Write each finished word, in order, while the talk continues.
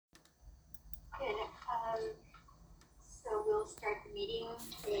we'll start the meeting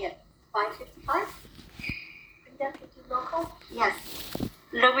today at 5:55. Brenda, could you roll call? Yes.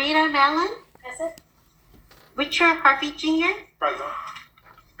 Lorena Mallon, Present. Richard Harvey Jr., Present.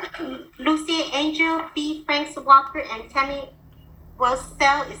 Lucy Angel, B. Franks Walker, and Tammy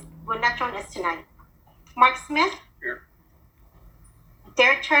Wellsell will not join us tonight. Mark Smith. Here.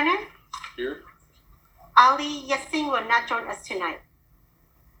 Derek Turner. Here. Ali Yessing will not join us tonight.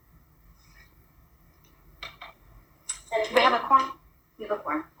 Do we have a quorum? We have a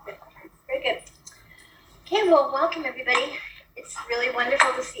quorum. Very good. Okay, well, welcome everybody. It's really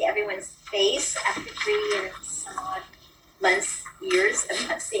wonderful to see everyone's face after 3 and some odd months, years of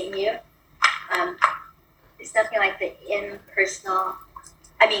not seeing you. There's nothing like the personal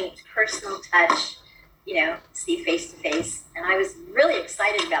touch, see face to face. And I was really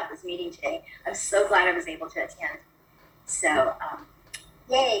excited about this meeting today. I'm so glad I was able to attend. So,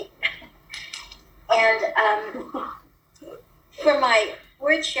 yay. And for my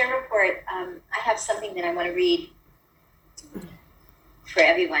board chair report, I have something that I want to read for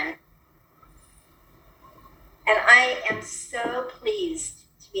everyone. And I am so pleased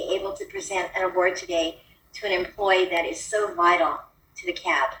to be able to present an award today to an employee that is so vital to the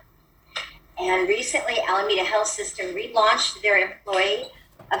CAB. And recently, Alameda Health System relaunched their Employee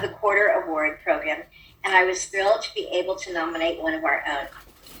of the Quarter Award program, and I was thrilled to be able to nominate one of our own.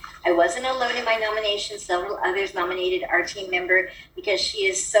 I wasn't alone in my nomination. Several others nominated our team member because she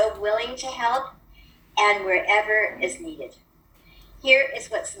is so willing to help and wherever is needed. Here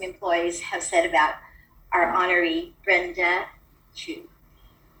is what some employees have said about our honoree, Brenda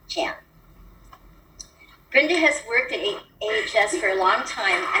Chan. Brenda has worked at AHS for a long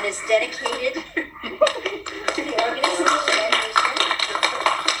time and is dedicated to the organization and mission.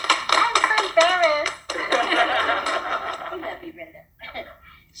 I'm so embarrassed. I love you, Brenda.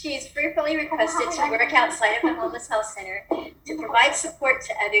 She is frequently requested to work outside of the homeless health center to provide support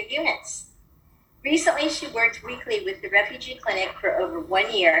to other units. Recently, she worked weekly with the refugee clinic for over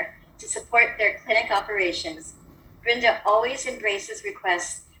 1 year to support their clinic operations. Brenda always embraces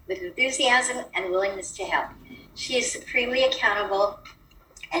requests with enthusiasm and willingness to help. She is supremely accountable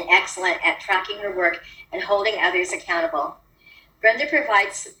and excellent at tracking her work and holding others accountable. Brenda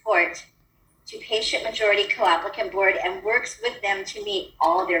provides support to patient majority co-applicant board and works with them to meet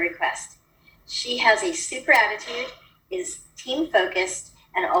all their requests. She has a super attitude, is team focused,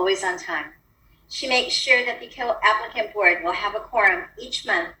 and always on time. She makes sure that the co-applicant board will have a quorum each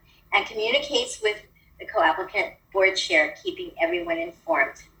month and communicates with the co-applicant board chair, keeping everyone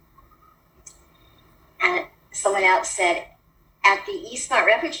informed. And someone else said, at the Eastmont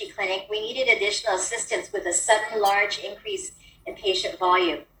Refugee Clinic, we needed additional assistance with a sudden large increase in patient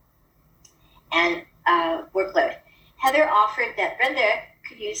volume and workload. Heather offered that Brenda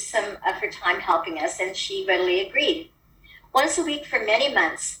could use some of her time helping us, and she readily agreed. Once a week for many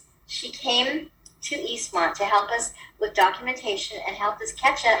months, she came to Eastmont to help us with documentation and helped us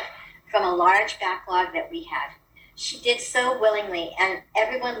catch up from a large backlog that we had. She did so willingly, and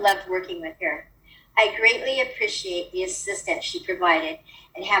everyone loved working with her. I greatly appreciate the assistance she provided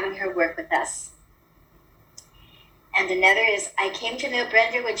in having her work with us. And another is, I came to know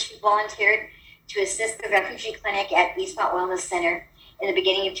Brenda when she volunteered to assist the refugee clinic at Eastmont Wellness Center in the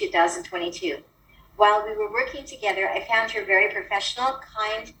beginning of 2022. While we were working together, I found her very professional,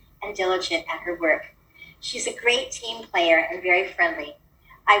 kind, and diligent at her work. She's a great team player and very friendly.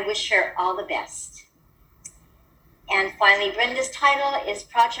 I wish her all the best. And finally, Brenda's title is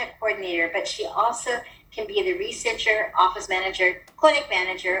project coordinator, but she also can be the researcher, office manager, clinic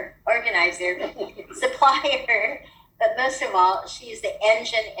manager, organizer, supplier, but most of all, she is the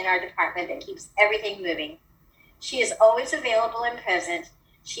engine in our department that keeps everything moving. She is always available and present.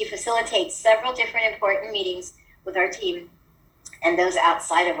 She facilitates several different important meetings with our team and those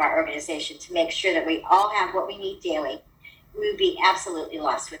outside of our organization to make sure that we all have what we need daily. We would be absolutely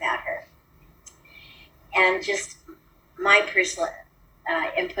lost without her. And just my personal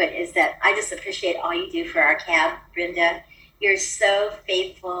input is that I just appreciate all you do for our CAB, Brenda. You're so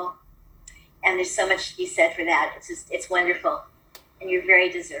faithful, and there's so much to be said for that. It's wonderful, and you're very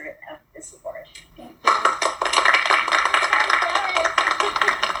deserving of this award. Thank you.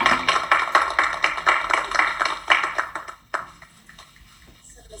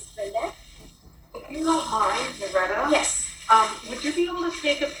 So, Ms. Brenda? If you don't mind, Loretta, Yes. would you be able to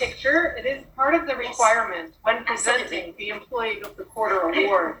take a picture? It is part of the requirement when presenting the Employee of the Quarter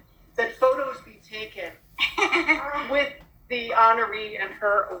Award that photos be taken with the honoree and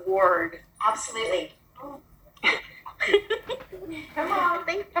her award. Absolutely. Come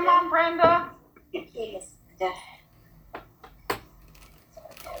on, Brenda. Thank you, Ms. Brenda.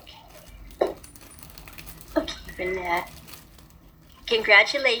 Okay, Brenda.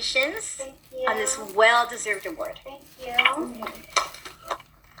 Congratulations Thank you. on this well-deserved award. Thank you.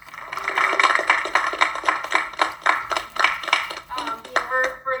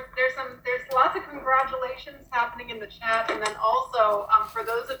 There's lots of congratulations happening in the chat, and then also for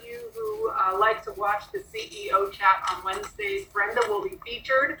those of you who like to watch the CEO chat on Wednesdays, Brenda will be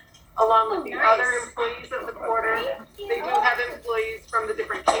featured along with the other employees of the quarter. They do have employees from the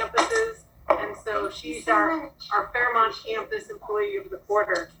different campuses, and so she's our Fairmont campus employee of the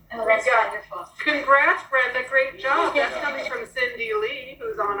quarter. Oh, that's wonderful. Congrats, Brenda, great job. That's coming from Cindy Lee,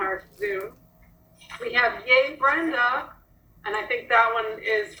 who's on our Zoom. We have Yay Brenda, and I think that one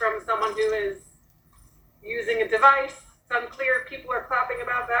is from someone who is using a device. It's unclear if people are clapping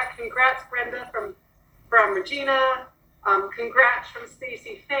about that. Congrats, Brenda, from Regina. Congrats from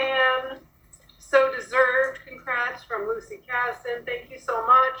Stacy Fan. So deserved. Congrats from Lucy Casson. Thank you so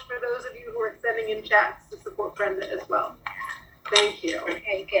much for those of you who are sending in chats to support Brenda as well. Thank you.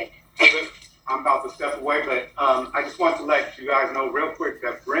 Very good. I'm about to step away, but I just want to let you guys know real quick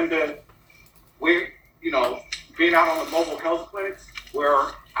that Brenda, being out on the mobile health clinics,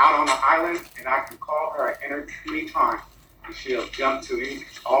 we're out on the island, and I can call her at any time, and she'll jump to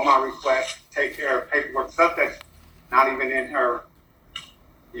all my requests, take care of paperwork, stuff that's not even in her,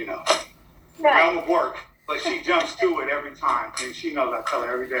 realm of work, but she jumps to it every time, and she knows I tell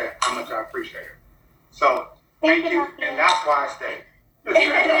her every day how much I appreciate her. So thank you, and that's why I stayed.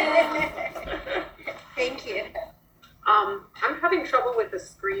 Thank you. I'm having trouble with the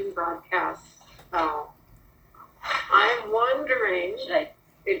screen broadcast. I'm wondering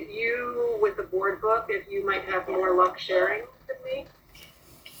if you, with the board book, if you might have more luck sharing with me.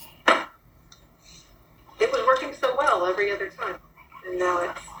 It was working so well every other time, and now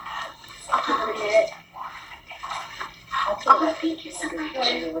it's.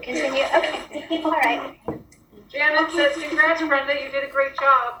 Continue. Okay. All right. Janet says, "Congrats, Brenda. You did a great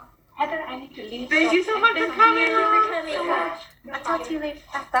job." Heather, I need to leave. Thank you so much for coming. I'll talk to you later.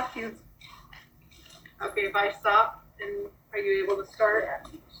 I'll talk to you. Okay, if I stop, and are you able to start?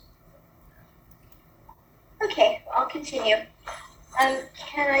 Okay, I'll continue.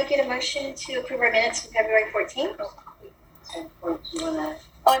 Can I get a motion to approve our minutes from February 14th? Or do you wanna,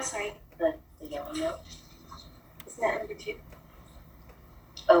 Oh, I'm sorry. the yellow note? Isn't that number 2?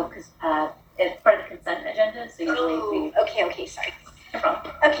 Oh, because, it's part of the consent agenda, so usually we, Okay, sorry. no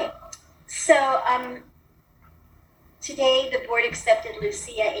problem. Okay, so, today the board accepted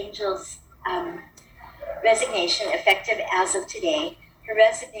Lucia Angel's, resignation effective as of today. Her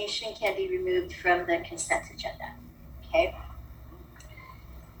resignation can be removed from the consent agenda, okay?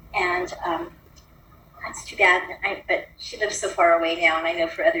 And, that's too bad, but she lives so far away now, and I know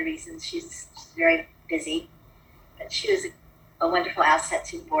for other reasons she's very busy. But she was a wonderful asset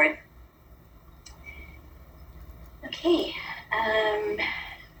to the board. Okay, can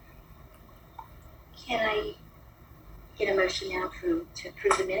I get a motion now to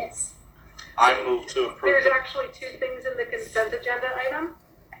approve the minutes? I move to approve. There's actually 2 things in the consent agenda item.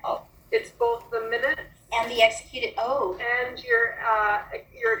 Oh. It's both the minutes And the executed, and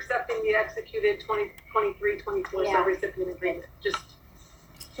you're accepting the executed 2023-24 Yeah. recipient agreement.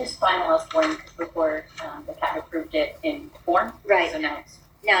 Just finalize one before, the CAB approved it in form. right, So now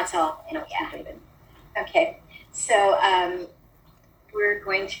now it's all, it's yeah, completed. okay. So, we're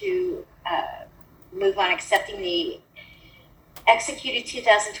going to, move on accepting the executed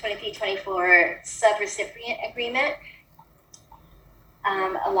 2023-24 subrecipient agreement,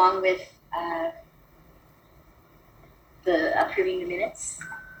 along with, the approving the minutes.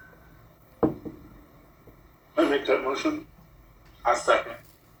 I make that motion. I second.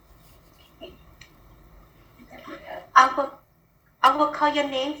 I will call your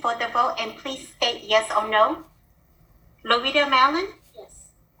name for the vote, and please state yes or no. Loretta Mallon, Yes.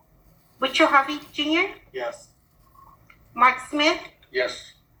 Richard Harvey Jr., Yes. Mark Smith,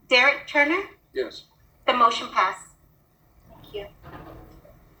 Yes. Derek Turner. Yes. The motion passed. Thank you.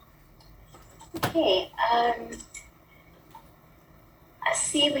 Okay, I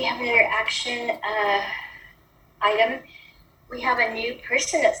see we have another action, item. We have a new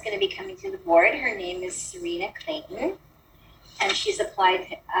person that's gonna be coming to the board. Her name is Serena Clayton. And she's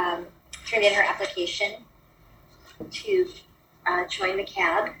applied, turned in her application to, join the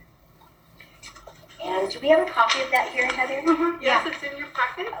CAB. And do we have a copy of that here, Heather? Yes, it's in your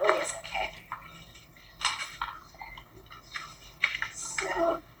packet. Oh, it is, okay.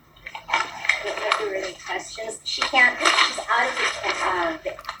 So, I don't know if there were any questions. She's out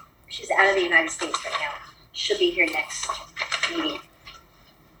of the United States right now. She'll be here next meeting.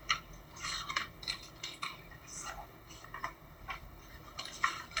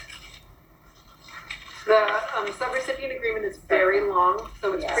 The subrecipient agreement is very long,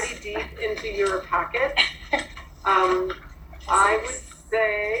 so it's Yes. pretty deep into your packet. I would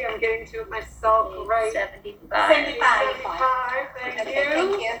say, I'm getting to it myself, right? 75. 75, thank Okay, you.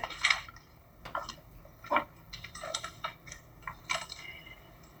 thank you.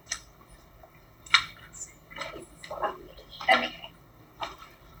 Okay.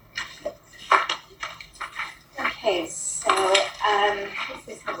 Okay, so,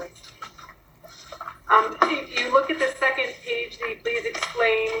 If you look at the second page, the please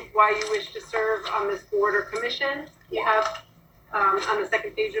explain why you wish to serve on this board or commission. You have, on the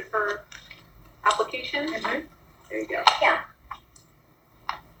second page of her application. Mhm. There you go.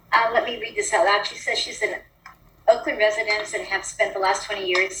 let me read this out loud. She says she's an Oakland resident and have spent the last 20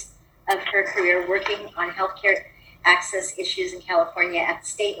 years of her career working on healthcare access issues in California at the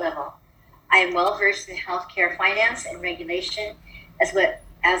state level. I am well versed in healthcare finance and regulation, as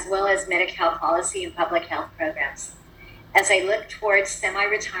well as Medi-Cal policy and public health programs. As I look towards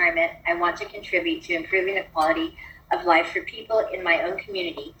semi-retirement, I want to contribute to improving the quality of life for people in my own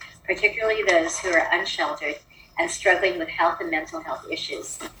community, particularly those who are unsheltered and struggling with health and mental health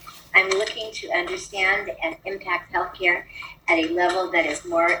issues. I'm looking to understand and impact healthcare at a level that is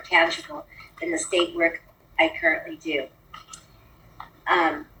more tangible than the state work I currently do.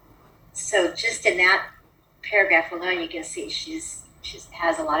 So just in that paragraph alone, you can see she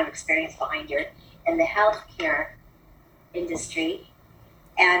has a lot of experience behind her in the healthcare industry,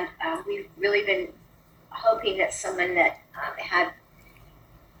 and we've really been hoping that someone that had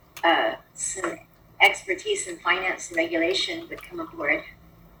some expertise in finance and regulation would come aboard.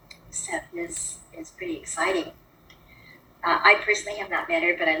 So this is pretty exciting. I personally have not met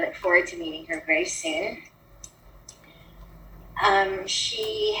her, but I look forward to meeting her very soon.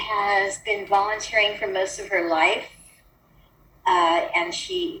 She has been volunteering for most of her life, and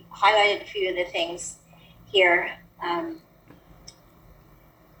she highlighted a few of the things here.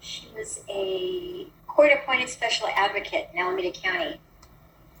 She was a court-appointed special advocate in Alameda County.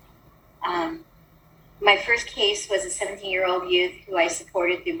 My first case was a 17-year-old youth who I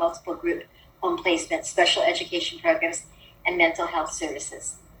supported through multiple group home placements, special education programs, and mental health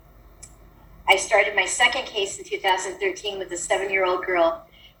services. I started my second case in 2013 with a 7-year-old girl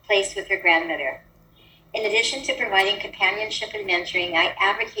placed with her grandmother. In addition to providing companionship and mentoring, I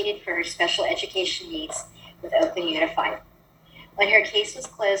advocated for her special education needs with Oakland Unified. When her case was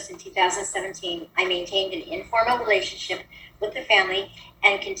closed in 2017, I maintained an informal relationship with the family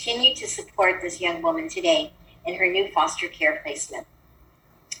and continue to support this young woman today in her new foster care placement.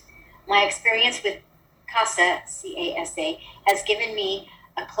 My experience with CASA, C-A-S-A, has given me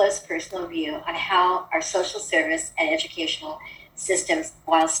a close personal view on how our social service and educational systems,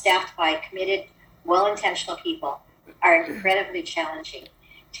 while staffed by committed, well-intentional people, are incredibly challenging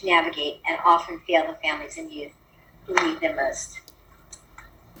to navigate and often fail the families and youth who need them most.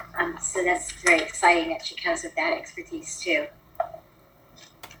 So that's very exciting that she comes with that expertise too.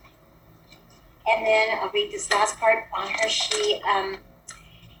 And then I'll read this last part on her. She,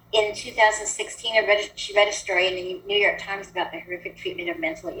 in 2016, she read a story in the New York Times about the horrific treatment of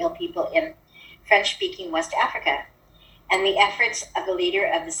mentally ill people in French-speaking West Africa and the efforts of the leader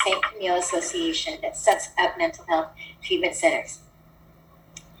of the St. Camille Association that sets up mental health treatment centers.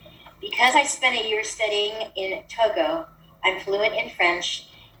 Because I spent a year studying in Togo, I'm fluent in French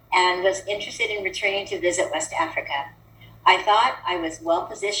and was interested in returning to visit West Africa. I thought I was well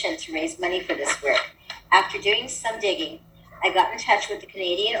positioned to raise money for this work. After doing some digging, I got in touch with the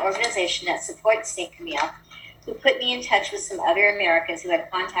Canadian organization that supports St. Camille, who put me in touch with some other Americans who had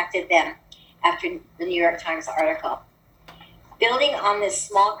contacted them after the New York Times article. Building on this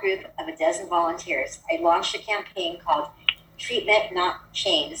small group of a dozen volunteers, I launched a campaign called Treatment Not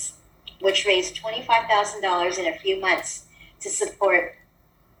Chains, which raised $25,000 in a few months to support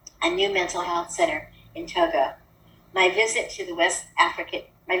a new mental health center in Togo. My visit to West Africa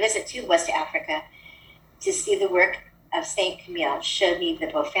to see the work of St. Camille showed me the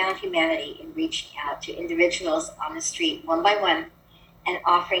profound humanity in reaching out to individuals on the street one by one and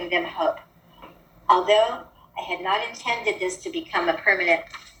offering them hope. Although I had not intended this to become a permanent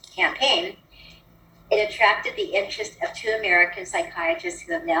campaign, it attracted the interest of 2 American psychiatrists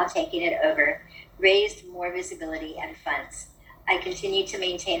who have now taken it over, raised more visibility and funds. I continue to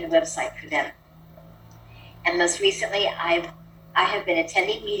maintain the website for them. And most recently, I have been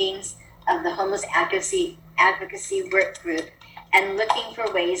attending meetings of the Homeless Advocacy Work Group and looking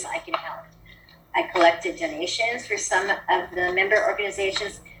for ways I can help. I collected donations for some of the member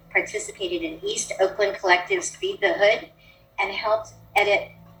organizations, participated in East Oakland Collective's Feed the Hood, and helped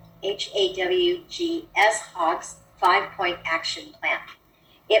edit HAWG's 5-point action plan.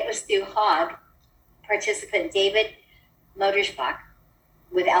 It was through HOG participant David Modersbach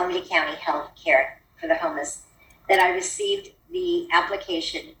with Alameda County Health Care for the Homeless that I received the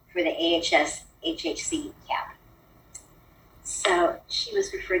application for the AHS HHC CAP. So she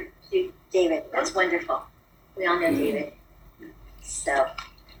was referred to David. That's wonderful. We all know David. So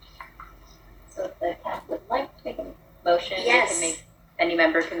So if the CAP would like to make a motion, Yes. Any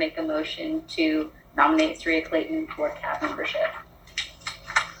member can make a motion to nominate Saria Clayton for CAP membership.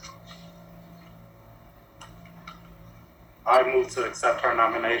 I move to accept her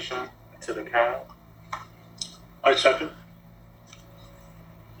nomination to the CAB. I second.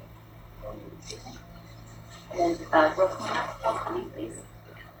 And then, roll call, please.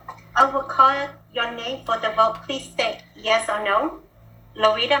 I will call your name for the vote. Please say yes or no.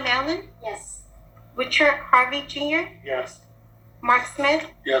 Loretta Mallon, yes. Richard Harvey Jr., Yes. Mark Smith,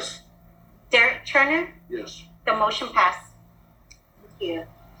 Yes. Derek Turner. Yes. The motion passed. Thank you.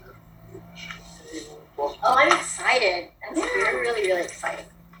 Oh, I'm excited. We're really, really excited.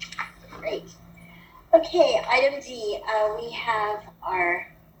 Great. Okay, item D, we have our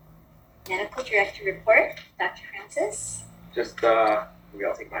medical director report, Dr. Francis. Just, maybe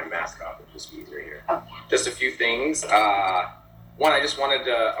I'll take my mask off, it'll just be easier here. Oh. Just a few things. One, I just wanted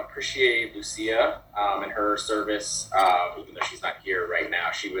to appreciate Lucia and her service, even though she's not here right now.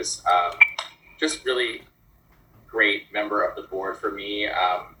 She was just really great member of the board for me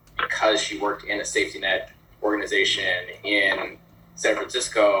because she worked in a safety net organization in San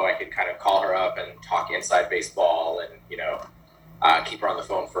Francisco. I could kind of call her up and talk inside baseball and, keep her on the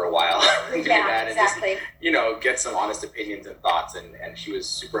phone for a while. doing Yeah, that and just, exactly. get some honest opinions and thoughts. And she was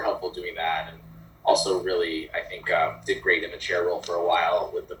super helpful doing that. And also really, I think, did great in the chair role for a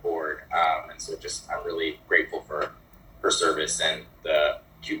while with the board. And so I'm really grateful for her service and the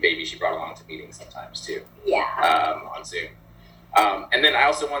cute baby she brought along to meetings sometimes too, Yeah. on Zoom. And then I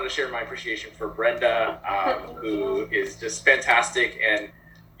also wanted to share my appreciation for Brenda, who is just fantastic. And,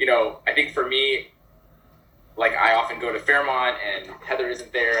 I think for me, like I often go to Fairmont and Heather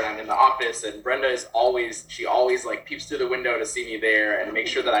isn't there and I'm in the office and Brenda is always like peeps through the window to see me there and make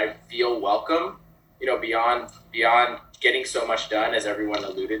sure that I feel welcome, beyond getting so much done as everyone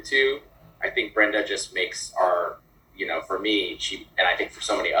alluded to. I think Brenda just makes our, for me, and I think for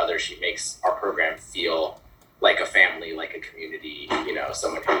so many others, she makes our program feel like a family, like a community,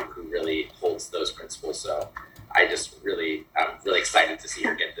 someone who really holds those principles. So I'm really excited to see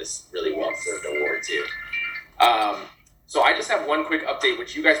her get this really well-deserved award too. So I just have one quick update,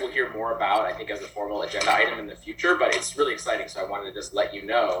 which you guys will hear more about, I think, as a formal agenda item in the future, but it's really exciting. So I wanted to just let you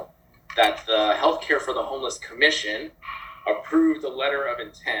know that the Healthcare for the Homeless Commission approved a letter of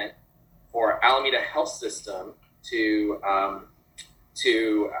intent for Alameda Health System to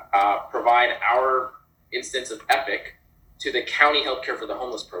provide our instance of EPIC to the County Healthcare for the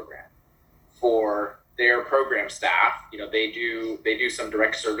Homeless program for their program staff. They do some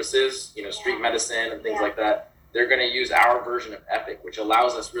direct services, street medicine and things like that. They're going to use our version of EPIC, which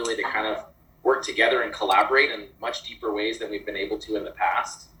allows us really to kind of work together and collaborate in much deeper ways than we've been able to in the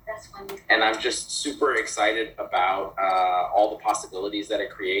past. That's wonderful. And I'm just super excited about all the possibilities that it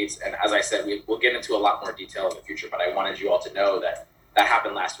creates. And as I said, we'll get into a lot more detail in the future, but I wanted you all to know that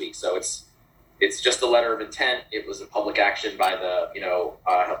happened last week. So it's just a letter of intent. It was a public action by the,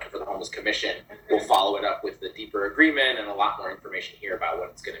 Healthcare for the Homeless Commission. We'll follow it up with the deeper agreement and a lot more information here about what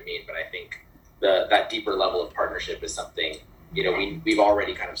it's going to mean. But I think that deeper level of partnership is something, we've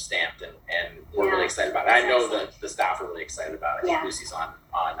already kind of stamped and we're really excited about it. I know that the staff are really excited about it. I think Lucy's on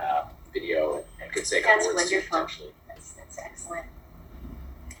video and could say a couple words too, potentially. That's excellent.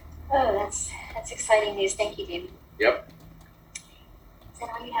 Oh, that's exciting news. Thank you, David. Yep. Is that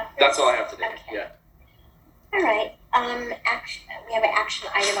all you have? That's all I have today. Okay. Yeah. All right. We have an action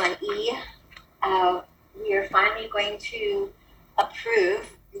item on E. We are finally going to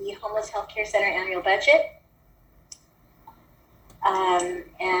approve the Homeless Healthcare Center annual budget.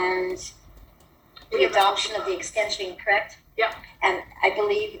 And the adoption of the extension, correct? Yeah. And I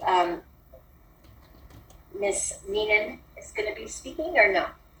believe Ms. Neenan is going to be speaking, or no?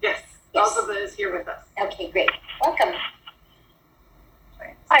 Yes, Yes. Elzaba is here with us. Okay, great. Welcome.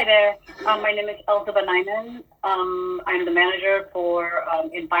 Hi there. My name is Elzaba Nyman. I'm the manager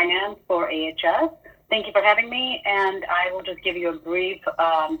in finance for AHS. Thank you for having me, and I will just give you a brief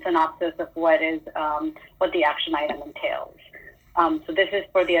synopsis of what the action item entails. So this is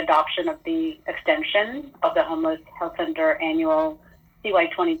for the adoption of the extension of the Homeless Health Center annual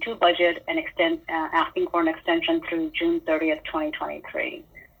CY22 budget and asking for an extension through June 30th, 2023.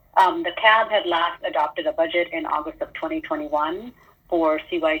 The CAB had last adopted a budget in August of 2021 for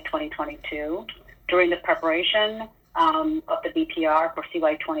CY 2022. During the preparation of the BPR for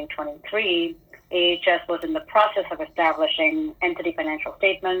CY 2023, AHS was in the process of establishing entity financial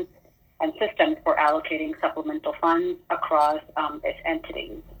statements and systems for allocating supplemental funds across its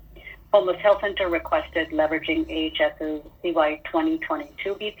entities. Homeless Health Center requested leveraging AHS's CY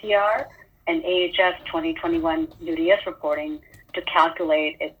 2022 BPR and AHS 2021 UDS reporting to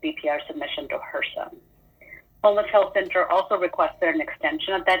calculate its BPR submission to HRSA. Homeless Health Center also requested an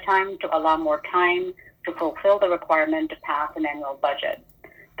extension at that time to allow more time to fulfill the requirement to pass an annual budget.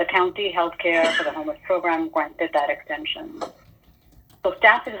 The county healthcare for the homeless program granted that extension. So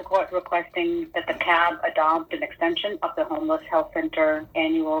staff is requesting that the CAB adopt an extension of the Homeless Health Center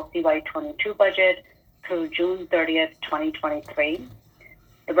annual CY22 budget through June 30th, 2023.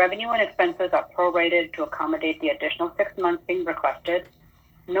 The revenue and expenses are prorated to accommodate the additional 6 months being requested.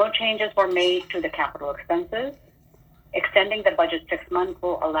 No changes were made to the capital expenses. Extending the budget 6 months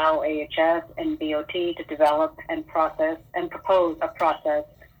will allow AHS and BOT to develop and propose a process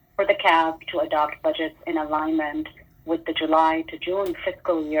for the CAB to adopt budgets in alignment with the July to June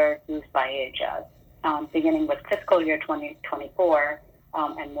fiscal year used by AHS, beginning with fiscal year 2024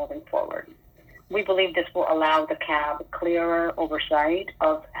 and moving forward. We believe this will allow the CAB clearer oversight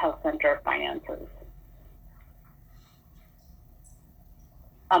of health center finances.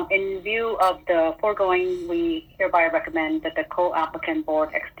 In view of the foregoing, we hereby recommend that the co-applicant board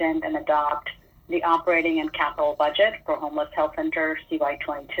extend and adopt the operating and capital budget for Homeless Health Center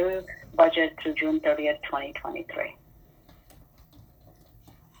CY22 budget through June 30th, 2023.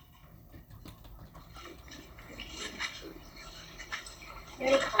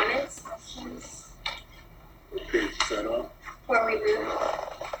 Any comments, questions Okay, set up. before we move?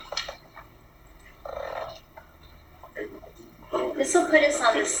 This will put us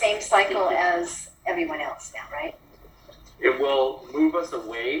on the same cycle as everyone else now, right? It will move us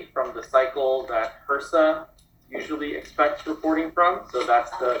away from the cycle that HRSA usually expects reporting from. So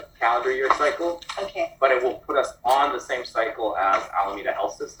that's the calendar year cycle, Okay, but it will put us on the same cycle as Alameda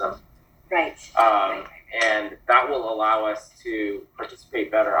Health System. right. And that will allow us to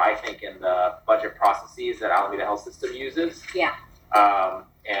participate better, I think, in the budget processes that Alameda Health System uses. Yeah.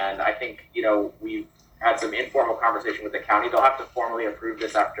 And I think, we've had some informal conversation with the county. They'll have to formally approve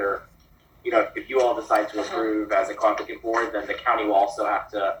this after, if you all decide to approve as a co-applicant board, then the county will also have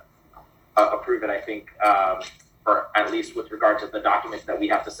to approve it, I think, for at least with regard to the documents that we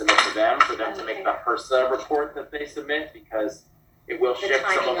have to submit to them, for them to make the HRSA report that they submit, because it will shift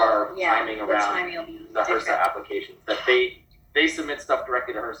some of our timing around the HRSA applications. That they submit stuff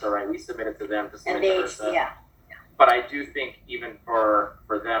directly to HRSA, right? We submit it to them to submit to HRSA. Yeah. But I do think even for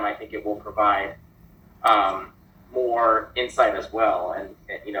them, I think it will provide more insight as well, and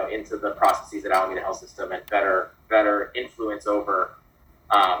into the processes at Alameda Health System, and better influence over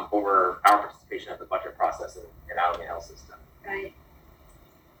our participation at the budget process in Alameda Health System. Right.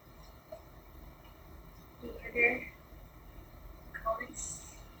 Any other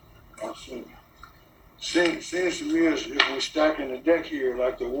comments? Seems to me as if we're stacking the deck here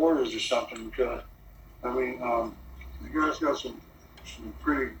like the Warriors or something, because you guys got some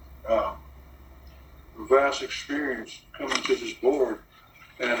pretty vast experience coming to this board,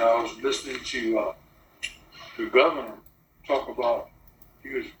 and I was listening to the governor talk about he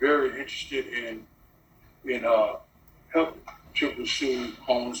was very interested in helping to pursue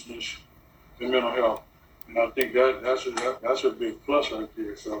homelessness and mental health, and I think that's a big plus right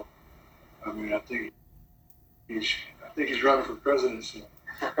there. So, I mean, I think he's running for presidency.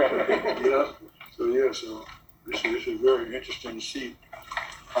 Yeah. So this is very interesting to see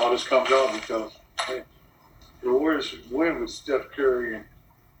how this comes out, because hey, the Warriors win with Steph Curry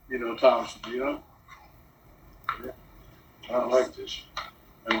and Thompson. Yeah. I don't like this.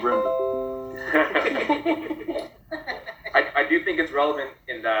 And Brenda. I do think it's relevant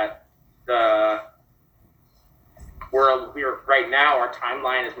in that we're right now, our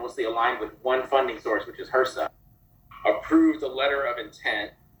timeline is mostly aligned with one funding source, which is HRSA. Approved a letter of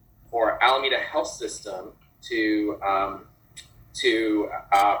intent for Alameda Health System to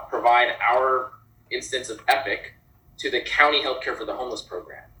provide our instance of EPIC to the county healthcare for the homeless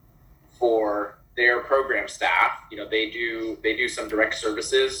program for their program staff. They do some direct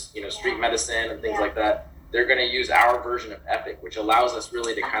services, street medicine and things like that. They're going to use our version of EPIC, which allows us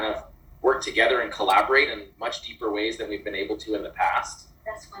really to kind of work together and collaborate in much deeper ways than we've been able to in the past.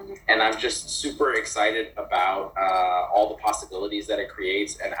 That's wonderful. And I'm just super excited about all the possibilities that it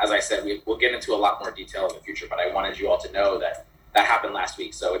creates. And as I said, we'll get into a lot more detail in the future, but I wanted you all to know that happened last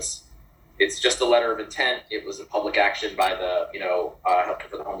week. So it's just a letter of intent. It was a public action by the Healthcare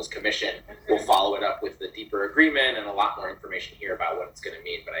for the Homeless Commission. We'll follow it up with the deeper agreement and a lot more information here about what it's going to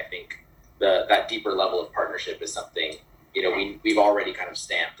mean. But I think that deeper level of partnership is something we've already kind of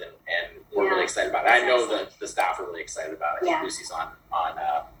stamped, and we're we're really Yeah. excited about it. I know That's that the staff are really excited about it. I Yeah. think Lucy's on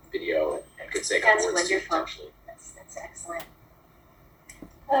video and could say a That's couple words too, wonderful. potentially. That's excellent.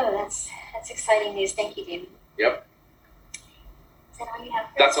 Oh, that's exciting news. Thank you, David. Yep. Is that all you have?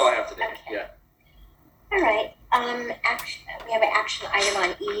 That's all I have today. Okay. Yeah. All right. We have an action item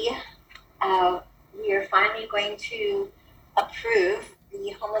on E. We are finally going to approve the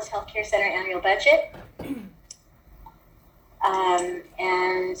Homeless Healthcare Center annual budget. And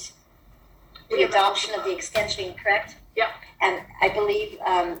the adoption of the extension, correct? Yep. And I believe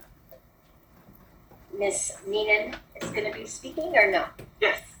Ms. Neenan is going to be speaking, or no?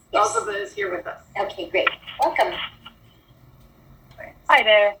 Yes, Yes. Elzaba is here with us. Okay, great. Welcome. Hi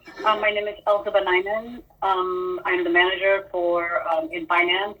there. My name is Elzaba Nyman. I'm the manager for in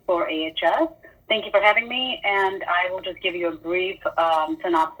finance for AHS. Thank you for having me, and I will just give you a brief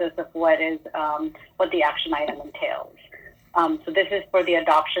synopsis of what the action item entails. So this is for the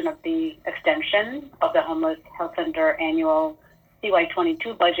adoption of the extension of the Homeless Health Center annual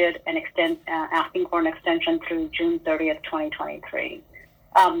CY22 budget and asking for an extension through June 30th, 2023.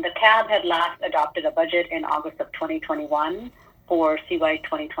 The CAB had last adopted a budget in August of 2021 for CY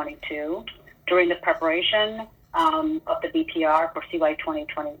 2022. During the preparation of the BPR for CY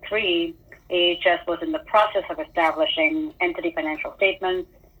 2023, AHS was in the process of establishing entity financial statements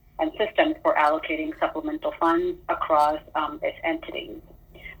and systems for allocating supplemental funds across its entities.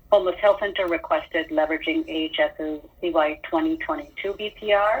 Homeless Health Center requested leveraging AHS's CY 2022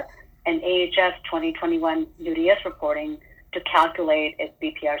 BPR and AHS 2021 UDS reporting to calculate its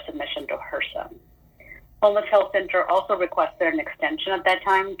BPR submission to HRSA. Homeless Health Center also requested an extension at that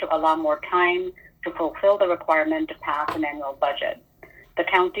time to allow more time to fulfill the requirement to pass an annual budget. The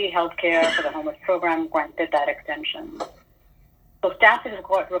county healthcare for the homeless program granted that extension. So staff is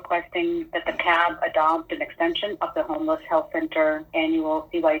requesting that the CAB adopt an extension of the Homeless Health Center annual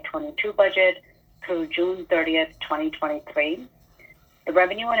CY22 budget through June 30th, 2023. The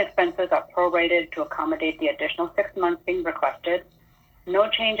revenue and expenses are prorated to accommodate the additional 6 months being requested. No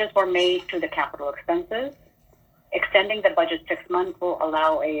changes were made to the capital expenses. Extending the budget 6 months will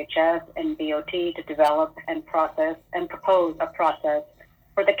allow AHS and BOT to develop and propose a process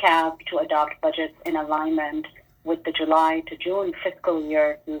for the CAB to adopt budgets in alignment with the July to June fiscal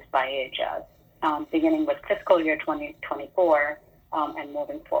year used by AHS, beginning with fiscal year 2024 and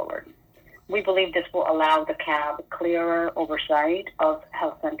moving forward. We believe this will allow the CAB clearer oversight of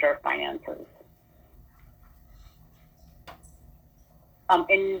health center finances.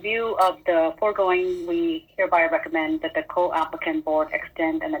 In view of the foregoing, we hereby recommend that the co-applicant board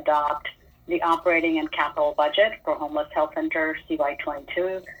extend and adopt the operating and capital budget for Homeless Health Center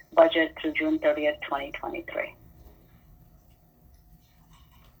CY22 budget through June 30th, 2023.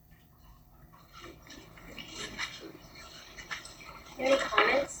 Any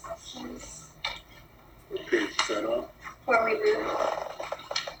comments, questions Okay, is that all? before we move?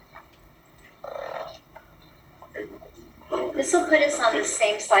 This will put us on the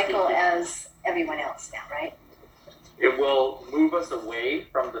same cycle as everyone else now, right? It will move us away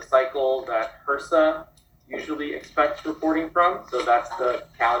from the cycle that HRSA usually expects reporting from. So that's the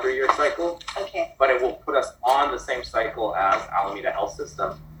calendar year cycle, Okay, but it will put us on the same cycle as Alameda Health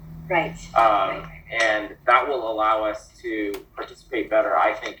System. right. And that will allow us to participate better,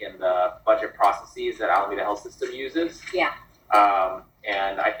 I think, in the budget processes that Alameda Health System uses. Yeah.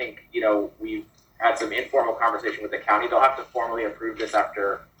 And I think, we've had some informal conversation with the county. They'll have to formally approve this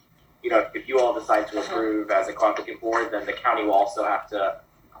after, if you all decide to approve as a co-applicant board, then the county will also have to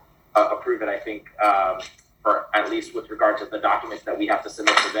approve it, I think, for at least with regard to the documents that we have to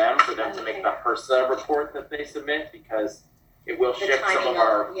submit to them, for them to make the HRSA report that they submit, because it will The shift some timing of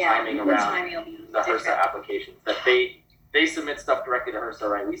our will- yeah, timing the around timing will be the HRSA different. applications. That they submit stuff directly to HRSA,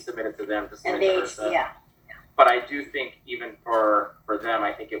 right? We submit it to them to submit And to they, HRSA. yeah, But I do think even for them,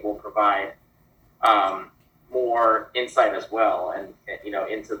 I think it will provide more insight as well, and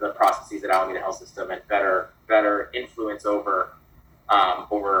into the processes at Alameda Health System, and better influence over our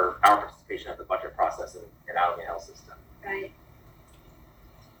participation of the budget process in Alameda Health System. right.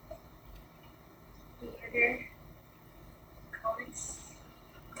 Any other comments?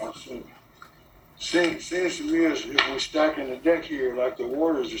 Awesome. Seems to me as if we're stacking the deck here like the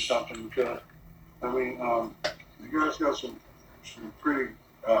Warriors or something, because, you guys got some pretty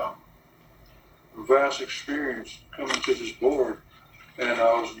vast experience coming to this board. And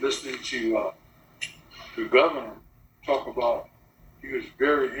I was listening to the governor talk about he was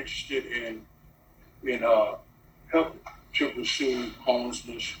very interested in helping to pursue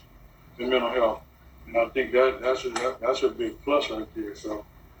homelessness and mental health. And I think that's a big plus right there. So,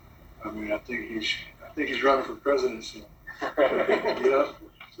 I think he's running for president soon. Yeah.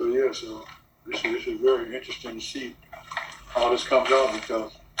 So yeah, so this is very interesting to see how this comes out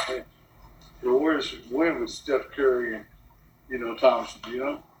because hey, the Warriors win with Steph Curry and Thompson.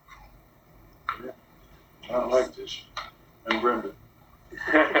 Yeah, I don't like this. And Brenda.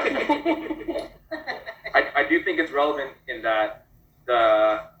 I do think it's relevant in that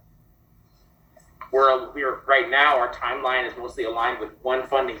we're right now our timeline is mostly aligned with one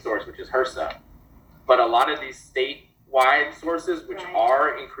funding source, which is HRSA. But a lot of these statewide sources, which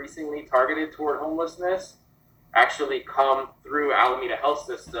are increasingly targeted toward homelessness, actually come through Alameda Health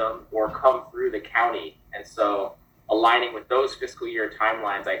System or come through the county. And so aligning with those fiscal year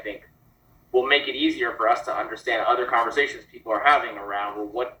timelines, I think, will make it easier for us to understand other conversations people are having around,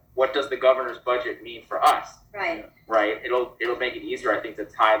 well, what does the governor's budget mean for us? Right. Right? It'll make it easier, I think, to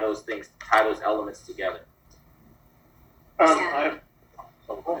tie those elements together.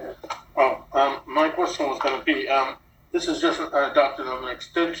 My question was going to be, this is just adopted on an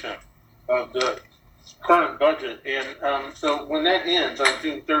extension of the current budget, and so when that ends on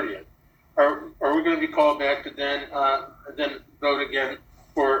June 30th, are we going to be called back to then vote again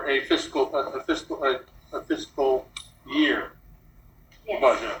for a fiscal year Yes.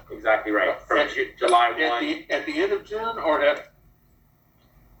 budget? Exactly right. From July 1. At the end of June or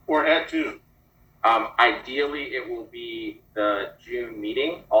at June? Ideally, it will be the June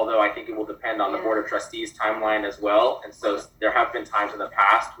meeting, although I think it will depend on the Board of Trustees timeline as well. And so there have been times in the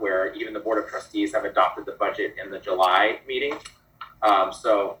past where even the Board of Trustees have adopted the budget in the July meeting.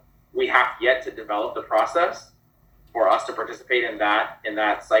 So we have yet to develop the process for us to participate in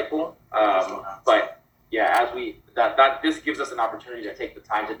that cycle. But yeah, this gives us an opportunity to take the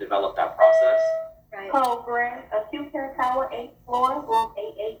time to develop that process. Right. Paul Gray, acute care tower, 8th floor, room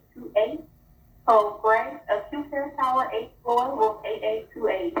 8828. Paul Gray, acute care tower, 8th floor, room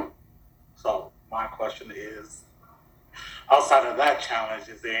 8828. So my question is, outside of that challenge,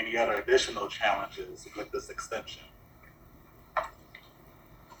 is there any other additional challenges with this extension?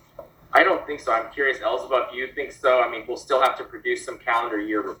 I don't think so. I'm curious, Elzeba, if you think so. I mean, we'll still have to produce some calendar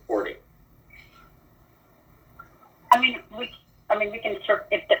year reporting. We can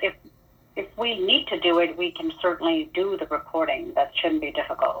if we need to do it, we can certainly do the reporting. That shouldn't be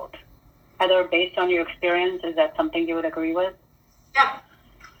difficult. Heather, based on your experience, is that something you would agree with? Yeah.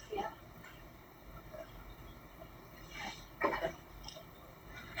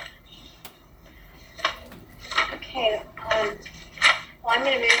 Okay, well, I'm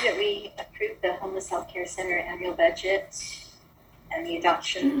going to move that we approve the Homeless Health Care Center annual budget and the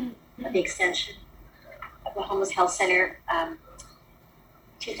adoption of the extension of the Homeless Health Center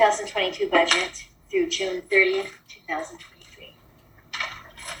 2022 budget through June 30th, 2023.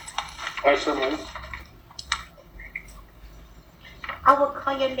 I so move. I will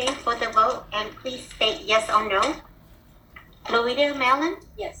call your name for the vote and please state yes or no. Louisa Mellon,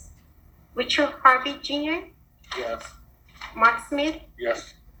 Yes. Richard Harvey Jr., Yes. Mark Smith,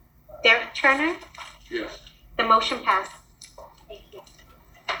 Yes. Derek Turner. Yes. The motion passed. Thank you.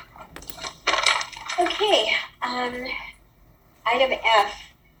 Okay, item F,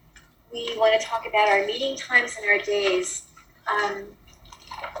 we want to talk about our meeting times and our days.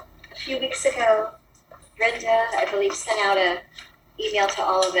 A few weeks ago, Brenda, I believe, sent out an email to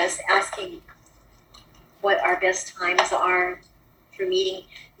all of us asking what our best times are for meeting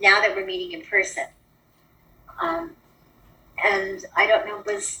now that we're meeting in person. And I don't know,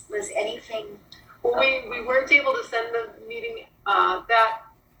 was anything? Well, we weren't able to send the meeting,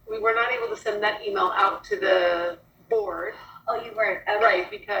 we were not able to send that email out to the board. Oh, you weren't, okay. Right,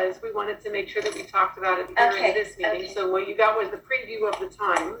 because we wanted to make sure that we talked about it during Okay, this meeting. okay. So what you got was the preview of the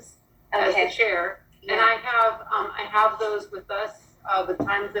times as the Okay. chair. And Yeah. I have those with us, the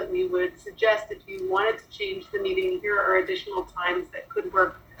times that we would suggest if you wanted to change the meeting. Here are additional times that could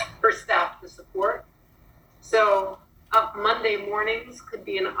work for staff to support. So Monday mornings could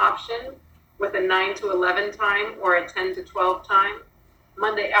be an option with a 9 to 11 time or a 10 to 12 time.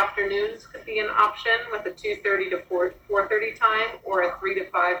 Monday afternoons could be an option with a 2:30 to 4:30 time or a 3 to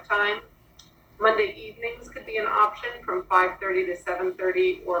 5 time. Monday evenings could be an option from 5:30 to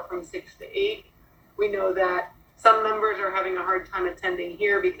 7:30 or from 6 to 8. We know that some members are having a hard time attending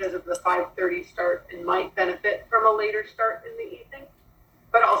here because of the 5:30 start and might benefit from a later start in the evening,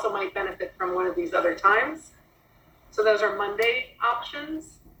 but also might benefit from one of these other times. So those are Monday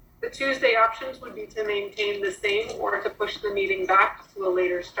options. The Tuesday options would be to maintain the same or to push the meeting back to a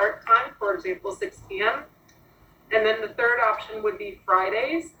later start time, for example, 6 p.m. And then the third option would be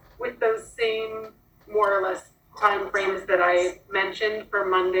Fridays with those same more or less time frames that I mentioned for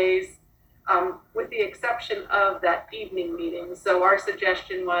Mondays, with the exception of that evening meeting. So our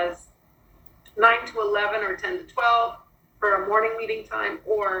suggestion was 9 to 11 or 10 to 12, for a morning meeting time,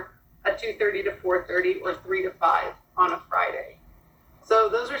 or a 2:30 to 4:30, or 3 to 5 on a Friday. So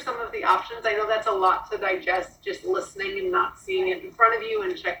those are some of the options. I know that's a lot to digest, just listening and not seeing it in front of you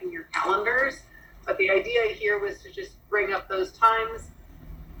and checking your calendars. But the idea here was to just bring up those times,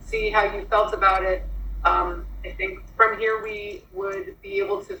 see how you felt about it. I think from here we would be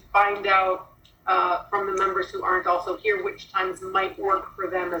able to find out from the members who aren't also here which times might work for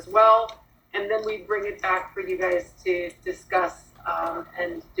them as well. And then we bring it back for you guys to discuss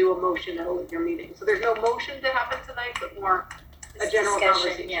and do a motion at a later meeting. So there's no motion to happen tonight, but more a general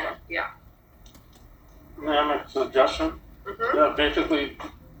Discussion, conversation. Yeah. May I make a suggestion? Mhm. Yeah, basically,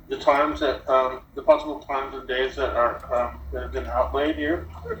 the times that, the possible times and days that are, that have been outlaid here,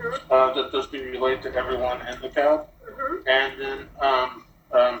 Mhm. that those be relayed to everyone in the CAB. Mhm. And then,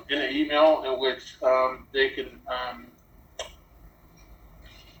 in an email in which, they can,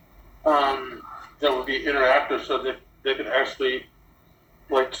 that would be interactive so that they could actually,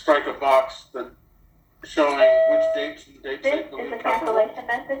 like, strike a box that showing which dates and dates they This is believe a comfortable. cancellation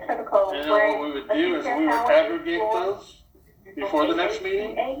message for the call. And then what we would do is we would aggregate those before the next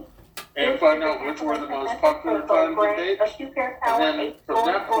meeting and find out which were the most popular times and dates. And then from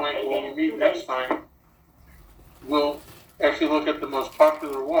that point, when we meet next time, we'll actually look at the most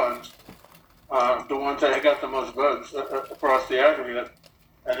popular ones, the ones that got the most votes across the aggregate.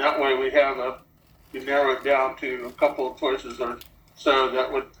 And that way we narrow it down to a couple of choices or so that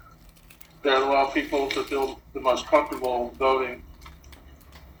allow people to feel the most comfortable voting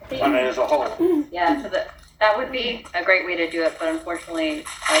on it as a whole. Yeah, so that would be a great way to do it, but unfortunately,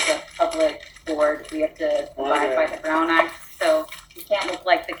 as a public board, we have to abide by the Brown Act. So you can't look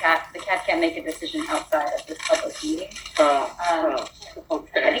like the cat can't make a decision outside of this public meeting. I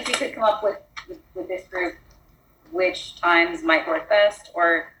Okay. think we could come up with this group which times might work best,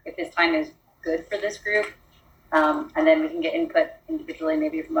 or if this time is good for this group. And then we can get input individually,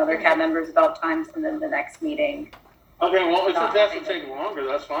 maybe from other CAB members about times, and then the next meeting. Okay, well, if it has to take longer,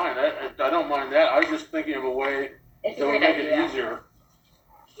 that's fine. I don't mind that. I was just thinking of a way It's a that would great make it idea. easier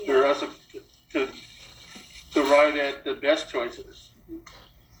for us to arrive at the best choices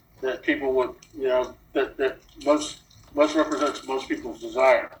that people would, that most represents most people's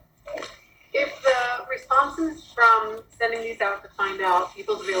desire. If the responses from sending these out to find out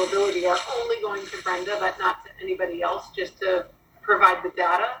people's availability are only going to Brenda, but not to anybody else, just to provide the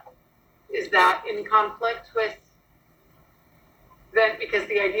data, is that in conflict with that? Because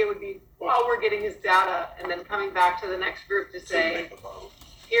the idea would be, while we're getting his data and then coming back to the next group to say,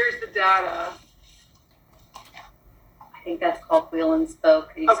 here's the data. I think that's called wheel and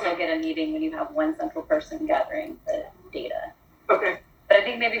spoke. You Okay. still get a meeting when you have one central person gathering the data. Okay. But I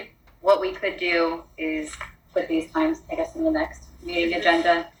think maybe what we could do is put these times, I guess, in the next meeting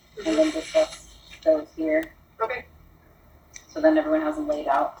agenda and then discuss those here. Okay. So then everyone has them laid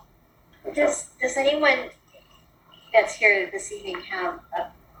out. Does anyone that's here this evening have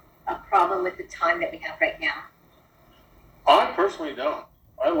a problem with the time that we have right now? I personally don't.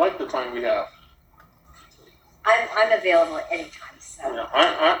 I like the time we have. I'm available at any time, so. Yeah,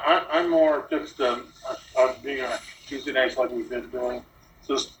 I'm more fixed on being on Tuesday nights like we've been doing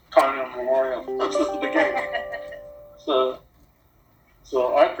since time of memorial, since the beginning.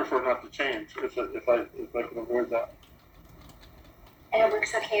 So I prefer not to change if I can avoid that. And it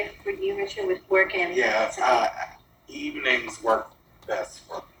works okay for you, Richard, with work and everything? It's okay. Yeah, evenings work best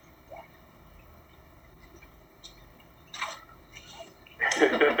for me.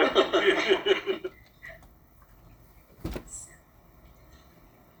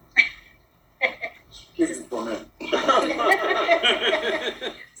 Excuse me for a minute.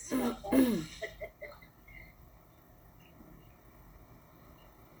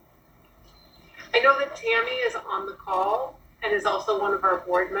 I know that Tammy is on the call and is also one of our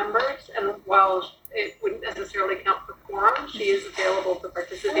board members. And while it wouldn't necessarily count for quorum, she is available to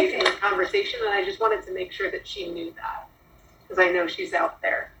participate in the conversation. And I just wanted to make sure that she knew that, because I know she's out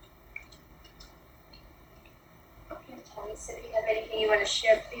there. Okay, Tammy, so if you have anything you want to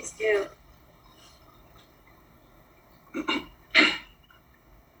share, please do.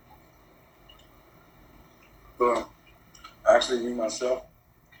 Well, actually, me myself,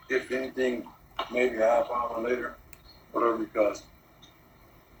 if anything, maybe a half hour later, whatever, because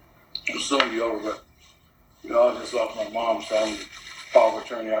it'll soon be over. But I just lost my mom's family power of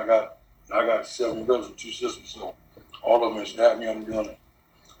attorney. I got 7 brothers and 2 sisters, so all of them is had me. I'm doing it.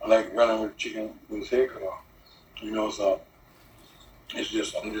 I like running with a chicken with his head cut off. So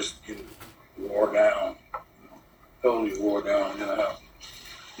I'm just getting wore down, totally wore down. And then I have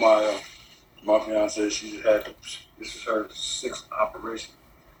my fiance. She had this is her 6th operation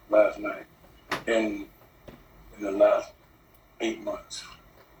last night, in the last 8 months,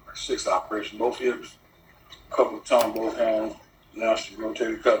 or 6 operations, both hips, couple of tongue, both hands. Now she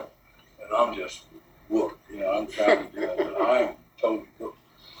rotated cup, and I'm just whooped. I'm trying to do it, but I am totally whooped.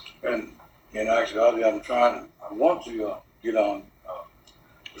 And in actuality, I want to get on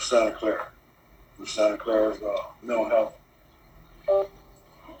with Santa Clara. With Santa Clara's mental health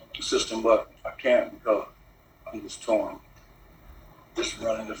system, but I can't because I'm just torn. Just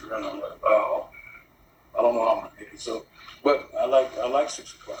running. I'm like, oh, I don't know how I'm gonna make it. So, but I like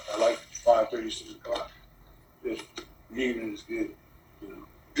 6 o'clock. I like 5:30, 6 o'clock. It's evening is good.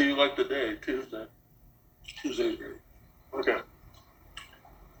 Do you like the day, Tuesday? Tuesday's great. Okay.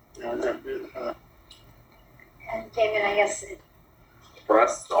 Yeah, And Damon, I guess, For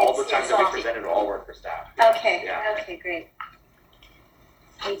us, all the It's times that we all- presented all work for staff. okay, Yeah. okay, great.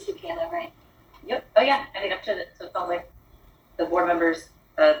 Me too, Kayla, right? Yep, oh yeah, I mean, so it sounds like the board members,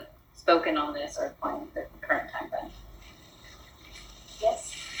 spoken on this or fine with the current time then.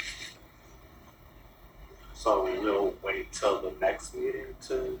 Yes. So we'll wait till the next meeting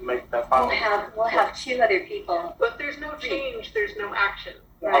to make that We'll final. we'll have 2 other people. But there's no change, there's no action.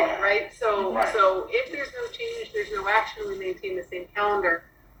 Right. Right? So, Right. so if there's no change, there's no action, we maintain the same calendar.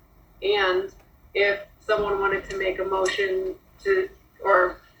 And if someone wanted to make a motion to,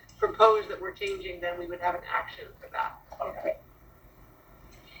 or propose that we're changing, then we would have an action for that. Okay.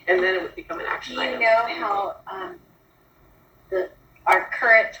 And then it would become an Do action you item. know how our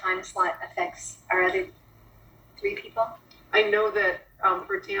current time slot affects our other 3 people? I know that,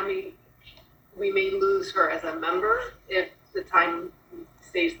 for Tammy, we may lose her as a member if the time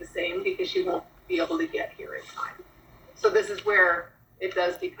stays the same because she won't be able to get here in time. So this is where it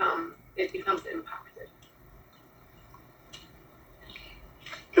becomes impacted.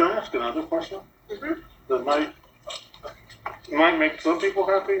 Can I ask another question? Mhm. That might make some people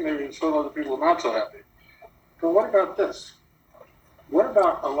happy, maybe some other people not so happy. But what about this? What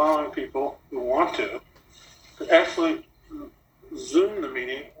about allowing people who want to actually Zoom the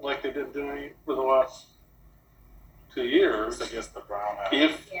meeting like they've been doing for the last 2 years? It's against the Brown Act.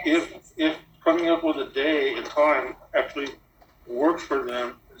 If coming up with a day and time actually works for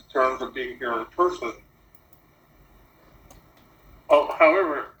them in terms of being here in person. Oh,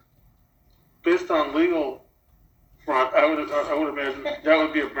 however, based on legal front, I would imagine that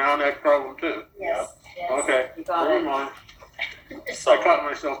would be a Brown Act problem too. Yes. Okay, You got never it. mind. So I caught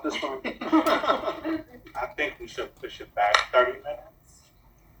myself this time. I think we should push it back 30 minutes.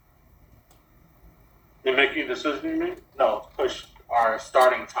 You're making a decision, you mean? No, push our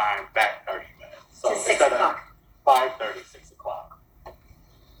starting time back 30 minutes. So To 6 instead of o'clock. 5:30, 6 o'clock.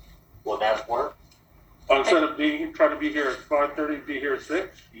 Will that work? Instead of trying to be here at 5:30, be here at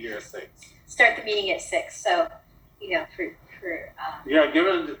 6? Year 6. Start the meeting at 6, so, for Yeah,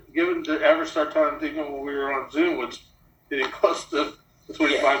 given the average start time, thinking when we were on Zoom was getting close to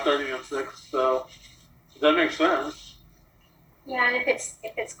between Yeah. 5:30 and 6, so that makes sense. yeah, and if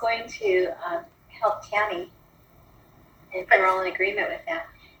it's going to help Tammy, and if we're all in agreement with that.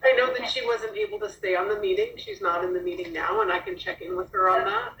 I know that she wasn't able to stay on the meeting. She's not in the meeting now, and I can check in with her on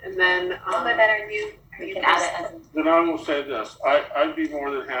that. And then, What about our new We can add it as, Then I will say this, I'd be more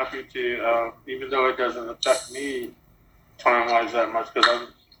than happy to, even though it doesn't affect me time-wise that much, because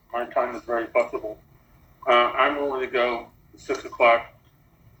my time is very flexible. I'm willing to go 6 o'clock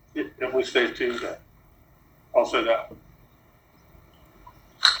if we stay Tuesday. I'll say that.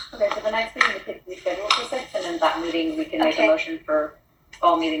 okay, so the next meeting we schedule for 6, and then that meeting, we can make a Okay. motion for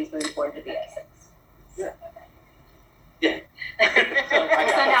all meetings moving forward to be at 6. Yeah. We'll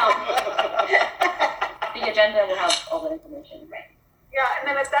send out the agenda, will have all the information. yeah, and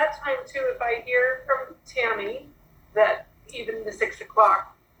then at that time too, if I hear from Tammy that even the 6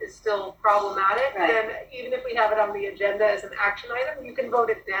 o'clock is still problematic, Right. then even if we have it on the agenda as an action item, you can vote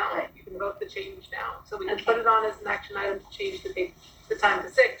it down. You can vote the change down. So we can Okay. put it on as an action item to change the time to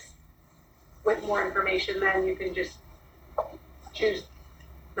 6. With more information, then you can just choose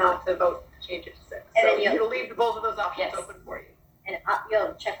not to vote to change it to 6. And So then you'll- it'll leave both of those options Yes. open for you. And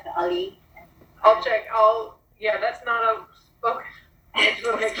you'll check with Ali. I'll check, that's not a spoken, I just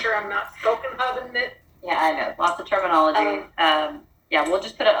wanna make sure I'm not spoken hubbing it. Yeah, I know, lots of terminology. Yeah, we'll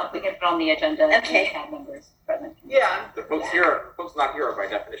just we can put on the agenda and Okay. have members present. Yeah. The folks not here are by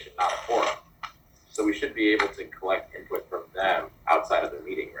definition not a quorum. So we should be able to collect input from them outside of the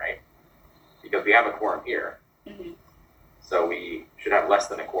meeting, right? Because we have a quorum here. Mhm. So we should have less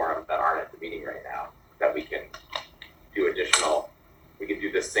than a quorum that aren't at the meeting right now, that we can do we can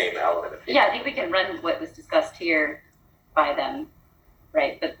do the same element of. Yeah, I think we can run what was discussed here by them,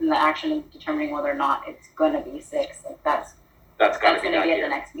 right? But then the action of determining whether or not it's gonna be 6, like That's gotta be gonna done be at here. the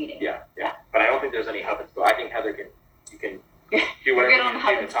next meeting. Yeah. But I don't think there's any hub and spoke. I think Heather you can do whatever good on you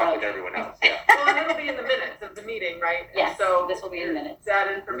how need to this talk with goes. everyone else, yeah. Well, and it'll be in the minutes of the meeting, right? And Yes, so this will be in the minutes.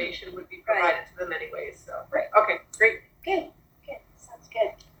 that information would be provided to them anyways, so. Right. Okay, great. Good, sounds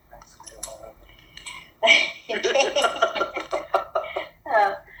good.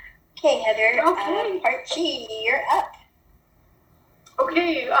 Okay, Heather, Okay. part G, you're up.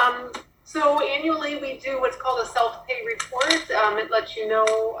 Okay, so annually we do what's called a self-pay report. It lets you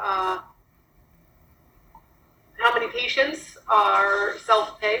know, how many patients are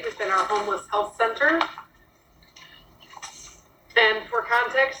self-pay within our homeless health center. And for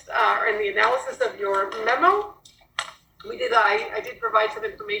context, in the analysis of your memo, I did provide some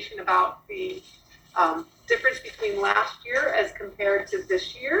information about the difference between last year as compared to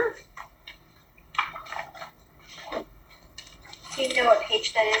this year. Do you know what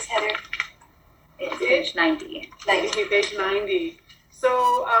page that is, Heather? It's page 90. Page 90.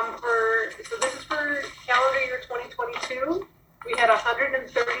 So, so this is for calendar year 2022. We had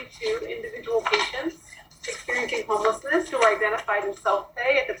 132 individual patients experiencing homelessness who were identified as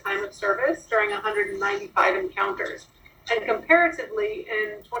self-pay at the time of service during 195 encounters. And comparatively,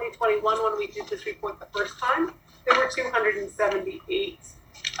 in 2021, when we did this report the first time, there were 278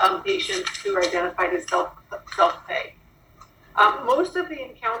 patients who were identified as self-pay. Most of the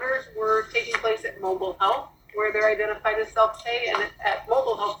encounters were taking place at mobile health, where they're identified as self-pay, and at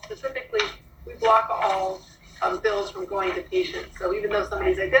mobile health specifically, we block all bills from going to patients. So even though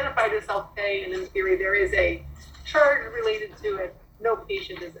somebody's identified as self-pay, and in theory there is a charge related to it, no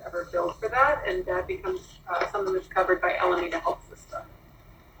patient is ever billed for that, and that becomes something that's covered by Alameda Health System.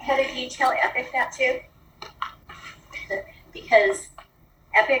 Heather, do you tell Epic that too? Because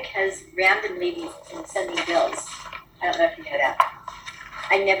Epic has randomly been sending bills. I don't know if you know that.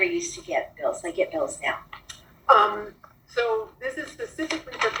 I never used to get bills. I get bills now. So this is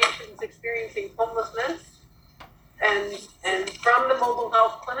specifically for patients experiencing homelessness, and from the mobile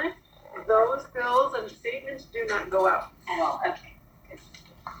health clinic, those bills and statements do not go out. At all, okay.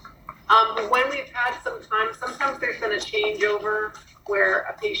 When we've had some time, sometimes there's been a changeover where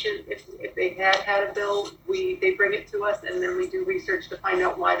a patient, if they had a bill, they bring it to us, and then we do research to find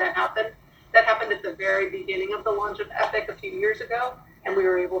out why that happened. That happened at the very beginning of the launch of Epic a few years ago, and we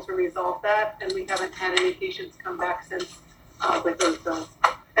were able to resolve that, and we haven't had any patients come back since with those bills.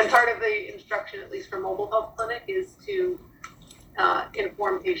 And part of the instruction, at least for mobile health clinic, is to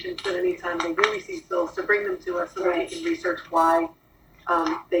inform patients that anytime they do receive bills, to bring them to us so that we can research why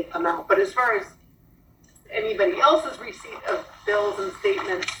they come out. But as far as anybody else's receipt of bills and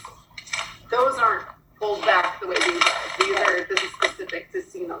statements, those aren't pulled back the way these are. This is specific to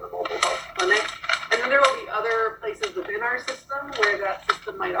seen on the mobile health clinic. And then there will be other places within our system where that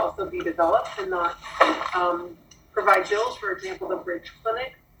system might also be developed and not provide bills. For example, the Bridge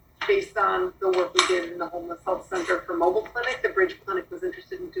Clinic, based on the work we did in the Homeless Health Center for Mobile Clinic, the Bridge Clinic was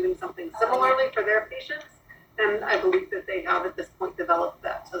interested in doing something similarly for their patients. And I believe that they have at this point developed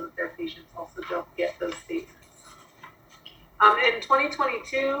that so that their patients also don't get those statements. In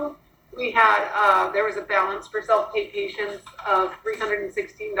 2022, we had, there was a balance for self-pay patients of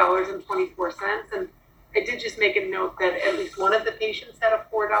 $316.24. And I did just make a note that at least one of the patients had a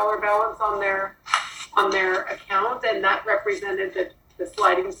 $4 balance on their account, and that represented that the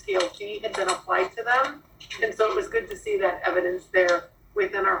sliding scale fee had been applied to them. And so it was good to see that evidence there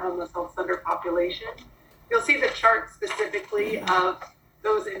within our homeless health center population. You'll see the chart specifically of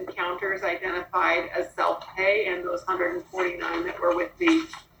those encounters identified as self-pay and those 149 that were with the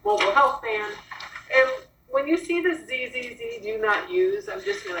mobile health van. And when you see the ZZZ do not use, I'm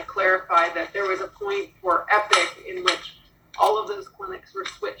just going to clarify that there was a point for Epic in which all of those clinics were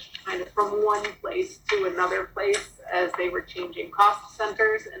switched kind of from one place to another place as they were changing cost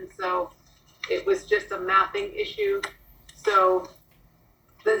centers. And so it was just a mapping issue. So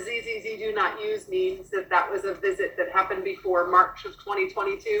the ZZZ do not use means that that was a visit that happened before March of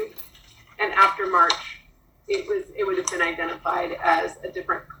 2022. And after March, it would have been identified as a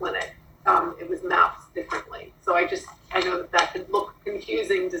different clinic. It was mapped differently. So I know that could look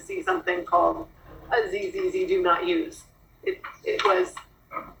confusing to see something called a ZZZ do not use. It was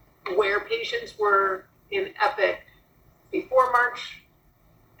where patients were in Epic before March,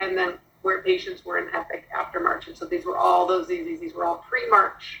 and then where patients were in Epic after March. And so these were all those ZZZs were all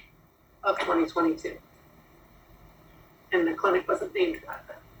pre-March of 2022. And the clinic wasn't named that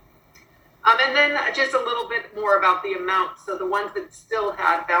then. And then just a little bit more about the amount. So the ones that still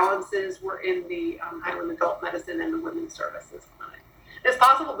had balances were in the Highland Adult Medicine and the Women's Services Clinic. It's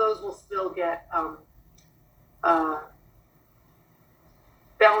possible those will still get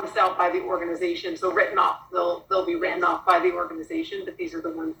balanced out by the organization. So written off, they'll be written off by the organization, but these are the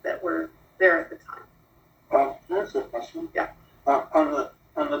ones that were there at the time. There's a question. Yeah. On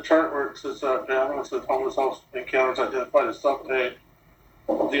the chart where it says, balance of homeless health encounters identified as self-pay,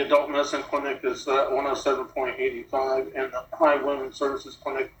 the adult medicine clinic is 107.85, and the high women's services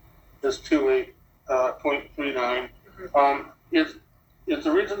clinic is 28.39. Is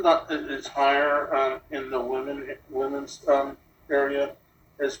the reason that it's higher in the women's area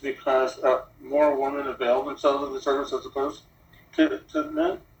is because more women avail themselves of the service as opposed to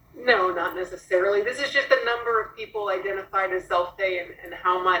men? No, not necessarily. This is just the number of people identified as self-pay and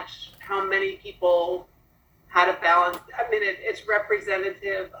how many people had a balance. I mean, it's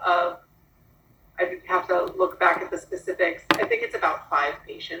representative of, I have to look back at the specifics. I think it's about 5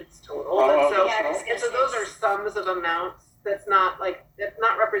 patients total. And so those are sums of amounts. That's not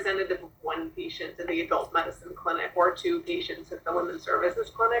representative of 1 patient in the adult medicine clinic or 2 patients at the women's services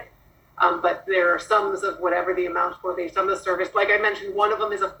clinic. But there are sums of whatever the amounts were based on the service. Like I mentioned, one of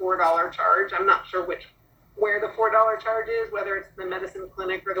them is a $4 charge. I'm not sure where the $4 charge is, whether it's the medicine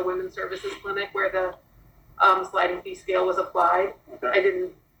clinic or the women's services clinic where the sliding fee scale was applied. Okay.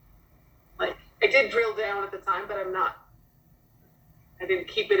 I did drill down at the time, but I didn't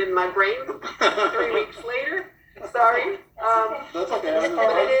keep it in my brain 3 weeks later. Sorry. That's okay.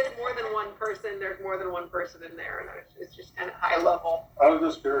 But it is more than 1 person. There's more than 1 person in there, and it's just kind of high level. I was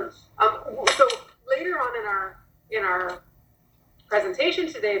just curious. So later on in our presentation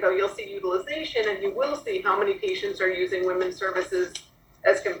today, though, you'll see utilization, and you will see how many patients are using women's services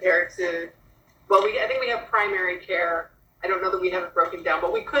as compared to. Well, I think we have primary care. I don't know that we have it broken down,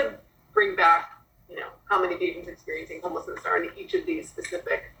 but we could bring back, how many patients experiencing homelessness are in each of these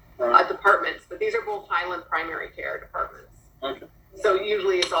specific departments. But these are both Highland primary care departments. Okay. So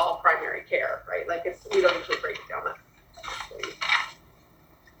usually it's all primary care, right? Like we don't usually break it down that way.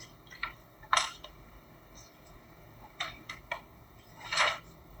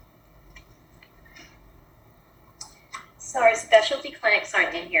 Sorry, specialty clinics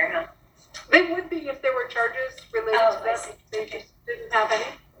aren't in here, huh? They would be if there were charges related to I that. see. They just didn't have any.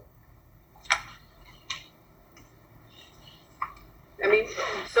 I mean,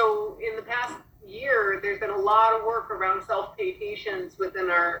 so in the past year, there's been a lot of work around self-pay patients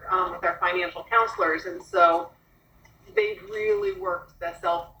within our with our financial counselors, and so they've really worked the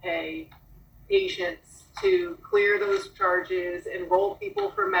self-pay patients to clear those charges, enroll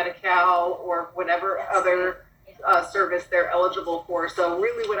people for Medi-Cal or whatever other service they're eligible for. So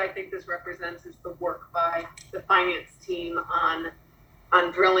really what I think this represents is the work by the finance team on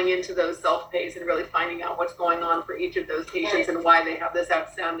drilling into those self-pays and really finding out what's going on for each of those patients and why they have this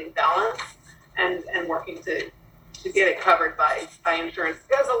outstanding balance and working to get it covered by insurance.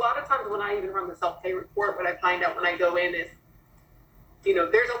 Because a lot of times when I even run the self-pay report, what I find out when I go in is,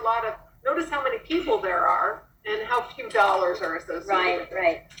 there's a lot of, notice how many people there are and how few dollars are associated with it.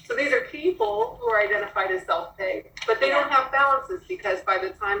 Right. So these are people who are identified as self-pay, but they don't have balances because by the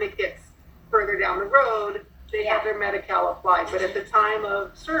time it gets further down the road, they have their Medi-Cal applied. But at the time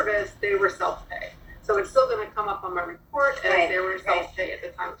of service, they were self-pay. So it's still going to come up on my report as they were self-pay at the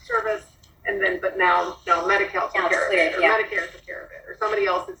time of service. And then, but now, Medi-Cal took care of it, or Medicare took care of it, or somebody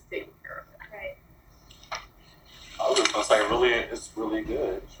else is taking care of it. Right. I was just gonna say, it's really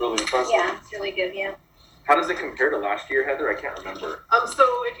good. It's really impressive. Yeah, it's really good, yeah. How does it compare to last year, Heather? I can't remember.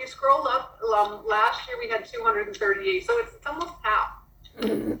 So if you scroll up, last year we had 238, so it's almost half.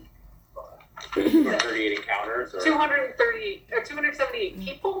 238 encounters? Or 238, or 278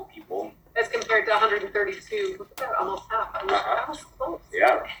 people as compared to 132, almost half. That was close.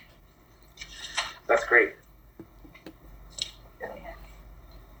 Yeah. That's great.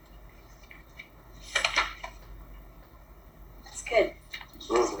 That's good.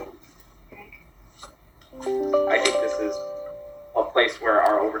 Absolutely. I think this is a place where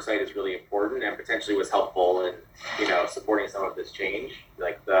our oversight is really important and potentially was helpful in, supporting some of this change.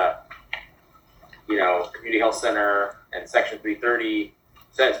 Like the, Community Health Center and Section 330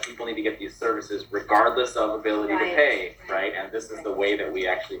 says people need to get these services regardless of ability to pay, right? And this is the way that we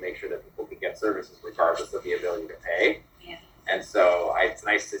actually make sure that people can get services regardless of the ability to pay. Yeah. And so it's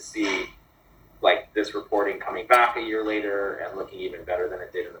nice to see this reporting coming back a year later and looking even better than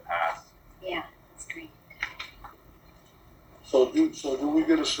it did in the past. Yeah, that's great. So do we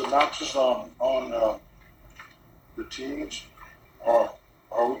get a synopsis on the teams, or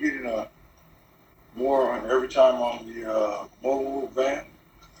are we getting more on every time on the mobile van,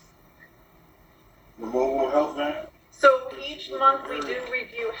 the mobile health van? So each month we do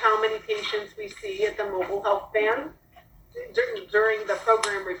review how many patients we see at the mobile health van during the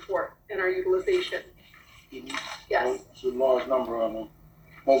program report and our utilization. Mm-hmm. Yes. It's a large number on the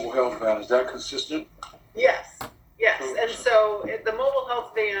mobile health van. Is that consistent? Yes. And so the mobile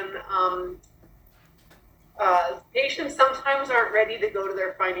health van, patients sometimes aren't ready to go to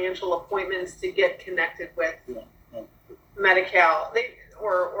their financial appointments to get connected with Medi-Cal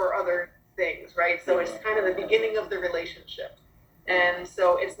or other things, right? So it's kind of the beginning of the relationship. And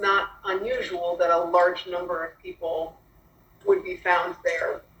so it's not unusual that a large number of people would be found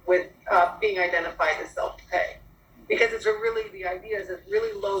there with being identified as self-pay. Because the idea is it's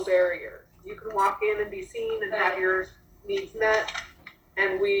really low barrier. You can walk in and be seen and have your needs met.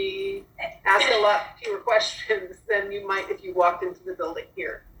 And we ask a lot fewer questions than you might if you walked into the building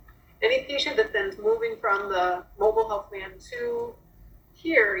here. Any patient that then's moving from the mobile health van to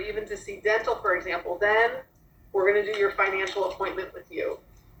here, even to see dental, for example, then we're going to do your financial appointment with you.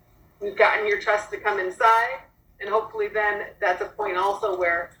 We've gotten your trust to come inside, and hopefully then that's a point also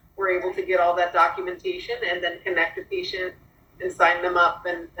where we're able to get all that documentation and then connect the patient and sign them up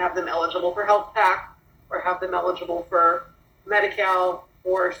and have them eligible for health pack or have them eligible for Medi-Cal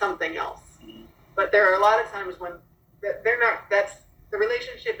or something else. But there are a lot of times when they're not, the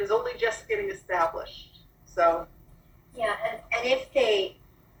relationship is only just getting established. So. Yeah, and if they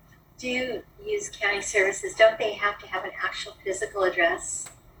do use county services, don't they have to have an actual physical address?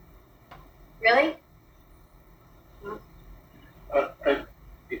 Really? Oh,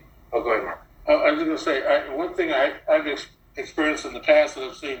 go ahead, Mark. I was going to say, one thing I've experienced in the past that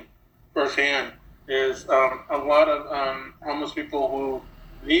I've seen firsthand is a lot of homeless people who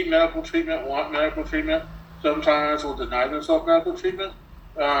need medical treatment, want medical treatment, sometimes will deny themselves medical treatment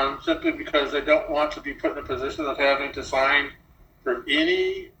simply because they don't want to be put in a position of having to sign for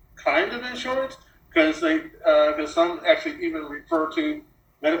any kind of insurance, because some actually even refer to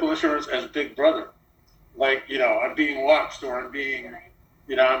medical insurance as Big Brother. Like, I'm being watched, or I'm being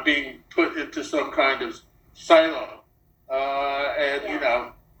put into some kind of silo,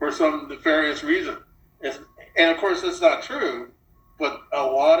 for some nefarious reason. And of course, it's not true, but a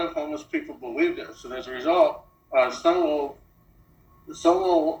lot of homeless people believe this, and as a result, some will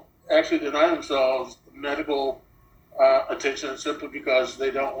actually deny themselves medical attention simply because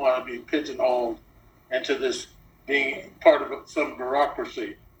they don't want to be pigeonholed into this being part of some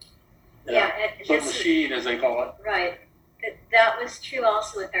bureaucracy. Some machine, as they call it. Right. That was true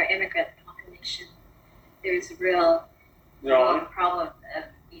also with our immigrant population. There was a real problem of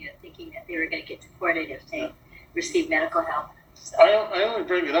thinking that they were going to get deported if they received medical help. So. I only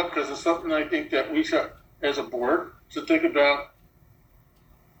bring it up because it's something I think that we should, as a board, to think about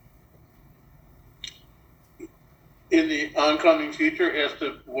in the oncoming future as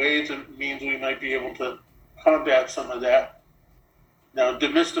to ways and means we might be able to combat some of that. Now,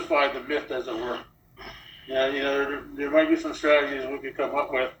 demystify the myth, as it were. There might be some strategies we could come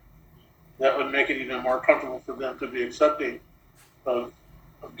up with that would make it even more comfortable for them to be accepting of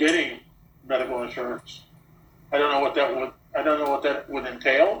getting medical insurance. I don't know what that would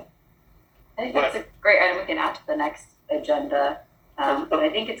entail. I think that's a great item we can add to the next agenda. But I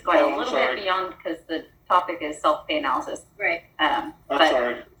think it's going a little bit beyond because the topic is self-pay analysis. Right. I'm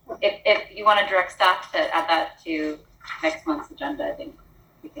sorry. If you want to direct staff to add that to next month's agenda, I think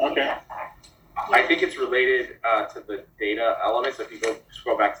we can take that back. I think it's related to the data element. So if you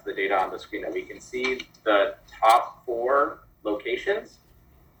scroll back to the data on the screen, that we can see the top 4 locations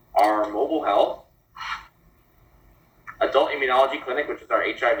are mobile health, adult immunology clinic, which is our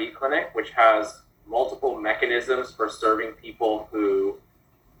HIV clinic, which has multiple mechanisms for serving people who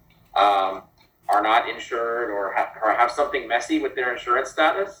are not insured or have something messy with their insurance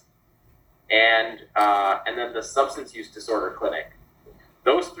status, and then the substance use disorder clinic.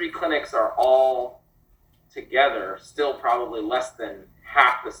 Those 3 clinics are all together still probably less than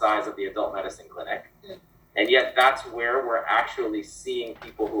half the size of the adult medicine clinic. And yet that's where we're actually seeing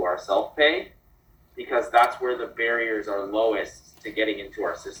people who are self-pay, because that's where the barriers are lowest to getting into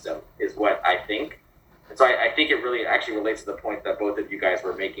our system, is what I think. And so I think it really actually relates to the point that both of you guys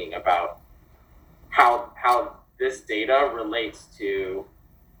were making about how this data relates to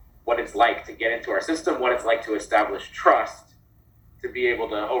what it's like to get into our system, what it's like to establish trust, to be able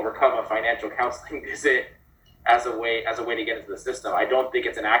to overcome a financial counseling visit as a way to get into the system. I don't think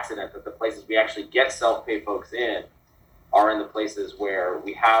it's an accident that the places we actually get self-pay folks in are in the places where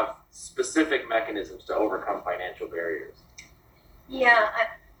we have specific mechanisms to overcome financial barriers. Yeah,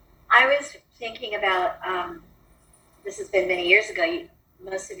 I was thinking about, this has been many years ago,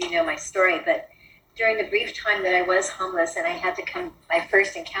 most of you know my story, but during the brief time that I was homeless and I had to come, my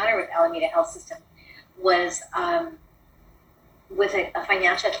first encounter with Alameda Health System was with a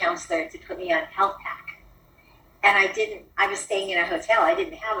financial counselor to put me on health pack. And I was staying in a hotel. I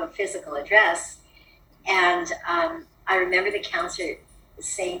didn't have a physical address. And I remember the counselor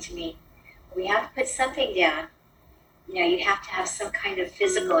saying to me, we have to put something down. you have to have some kind of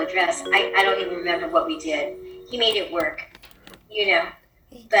physical address. I don't even remember what we did. He made it work,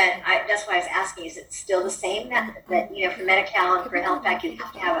 but that's why I was asking, is it still the same that for Medi-Cal and for Health Pack, you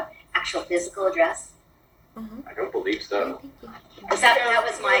have to have an actual physical address? I don't believe so. Because that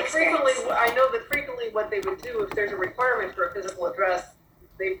was my experience. Frequently, I know that frequently what they would do, if there's a requirement for a physical address,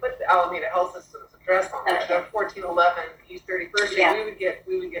 they put the Alameda Health System's address on there, the 1411 East 31st Street. Yeah.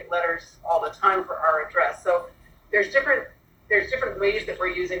 We would get letters all the time for our address. So there's different ways that we're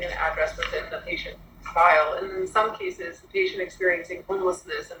using an address within the patient file. And in some cases, the patient experiencing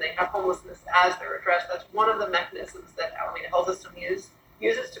homelessness and they have homelessness as their address, that's one of the mechanisms that Alameda Health System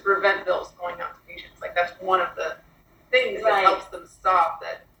uses to prevent bills going out to patients. Like that's one of the things that helps them stop,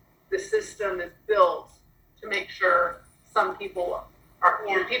 that the system is built to make sure some people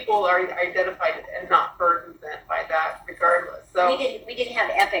are identified and not burdened then by that regardless. So we didn't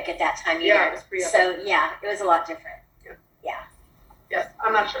have Epic at that time either. Yeah, it was pre-Epic. So yeah, it was a lot different. yes,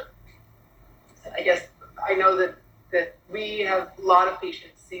 I'm not sure. I guess I know that we have a lot of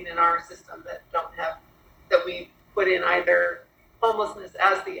patients seen in our system that we put in either homelessness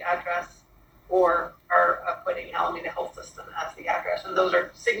as the address or are putting Alameda Health System as the address. And those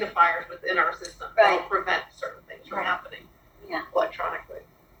are signifiers within our system that will prevent certain things from happening electronically.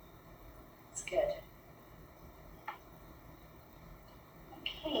 That's good.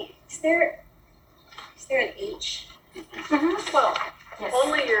 Okay, is there an H? Well,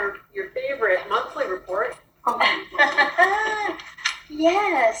 only your favorite monthly report.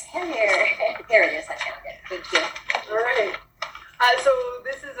 Yes, Heather. There it is, I found it. Thank you. All right. So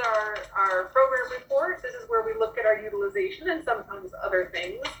this is our program report. This is where we look at our utilization and sometimes other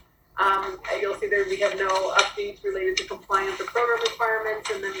things. You'll see there we have no updates related to compliance or program requirements,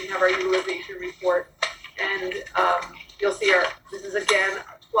 and then we have our utilization report. And you'll see this is again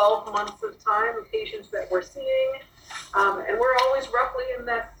 12 months of time of patients that we're seeing. And we're always roughly in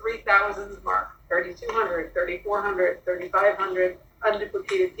that 3,000 mark, 3,200, 3,400, 3,500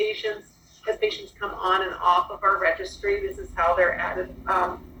 unduplicated patients. As patients come on and off of our registry, this is how they're added.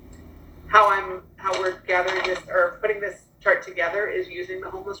 How we're gathering this or putting this chart together is using the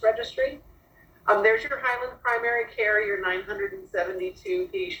homeless registry. There's your Highland primary care, your 972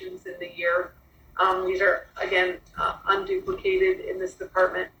 patients in the year. These are again unduplicated in this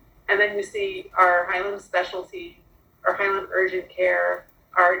department. And then you see our Highland specialty, our Highland urgent care,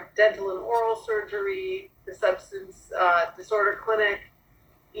 our dental and oral surgery, the substance disorder clinic,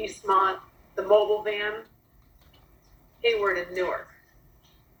 Eastmont, the mobile van, Hayward, and Newark,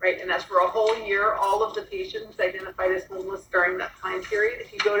 right? And that's for a whole year, all of the patients identified as homeless during that time period.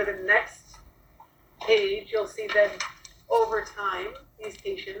 If you go to the next page, you'll see that over time, these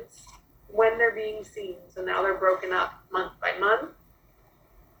patients, when they're being seen, so now they're broken up month by month,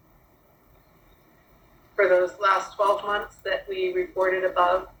 for those last 12 months that we reported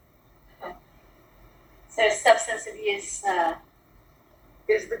above. So substance abuse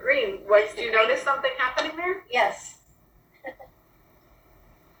is the green. Do you notice something happening there? Yes.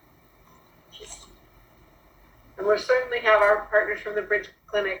 And we'll certainly have our partners from the Bridge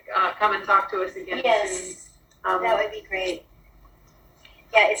Clinic come and talk to us again soon. Yes, that would be great.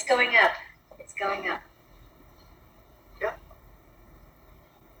 Yeah, it's going up. It's going up. Yeah.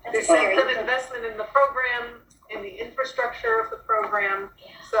 That's There's been scary. some investment in the program, in the infrastructure of the program.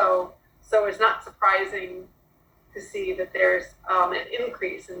 Yeah. So it's not surprising to see that there's an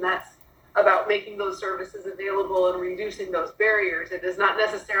increase, and that's about making those services available and reducing those barriers. It is not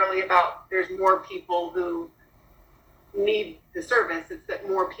necessarily about there's more people who need the service, it's that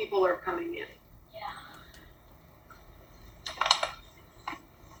more people are coming in.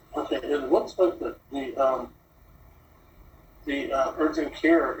 Okay, it looks like the urgent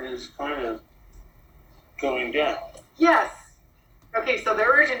care is kind of going down. Yes. Okay, so the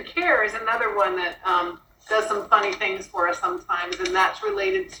urgent care is another one that does some funny things for us sometimes, and that's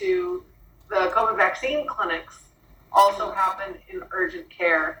related to the COVID vaccine clinics also happen in urgent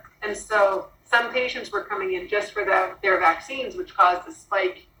care. And so some patients were coming in just for their vaccines, which caused a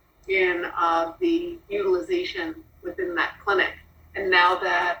spike in the utilization within that clinic. And now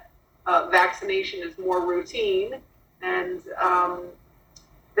that vaccination is more routine, and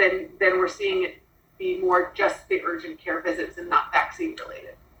then we're seeing it be more just the urgent care visits and not vaccine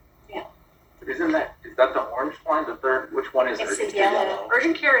related. Yeah. Is that the orange one, the third? Which one is It's urgent in care? yellow.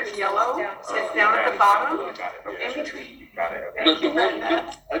 Urgent care is yellow. It's down at the bottom. Got it. Okay. In between. Got it. Okay. The one,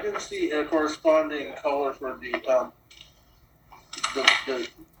 I didn't see a corresponding color for the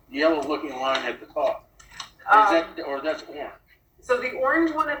yellow looking line at the top. That's orange? So the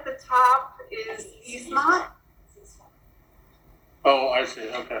orange one at the top is Eastmont. Oh, I see,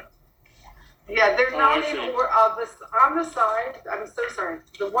 okay. Yeah, they're Oh, not I in see. order, on the side, I'm so sorry.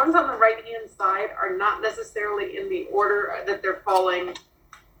 The ones on the right-hand side are not necessarily in the order that they're falling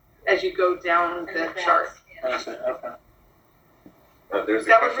as you go down the chart. I see, okay. There's a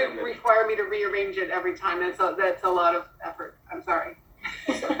That would question. require me to rearrange it every time. That's a lot of effort. I'm sorry.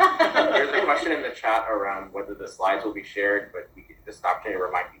 There's a question in the chat around whether the slides will be shared, but we could just opportunity to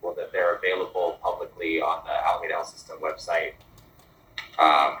remind people that they're available publicly on the Alameda Health System website.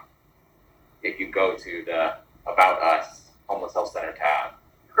 If you go to the About Us Homeless Health Center tab.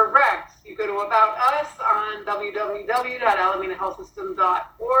 Correct. You go to About Us on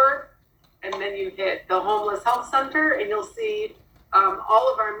www.alamedahealthsystem.org, and then you hit the Homeless Health Center, and you'll see all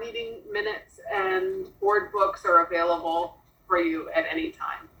of our meeting minutes and board books are available for you at any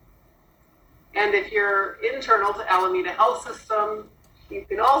time. And if you're internal to Alameda Health System, you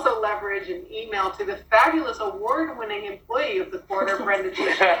can also leverage an email to the fabulous award-winning employee of the quarter, Brenda G.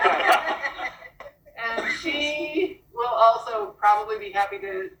 And she will also probably be happy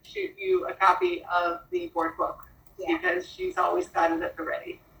to shoot you a copy of the board book because she's always got it at the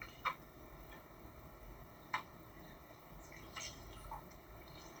ready.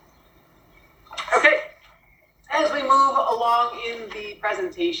 Okay, as we move along in the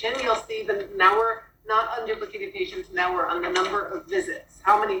presentation, you'll see that now we're not on duplicated patients, now we're on the number of visits.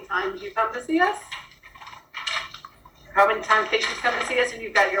 How many times you come to see us? How many times patients come to see us, and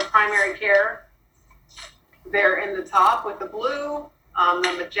you've got your primary care there in the top with the blue.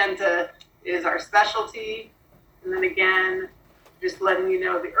 The magenta is our specialty. And then again, just letting you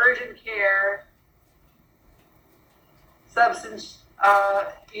know the urgent care, substance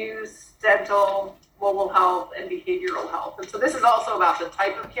use, dental, mobile health, and behavioral health. And so this is also about the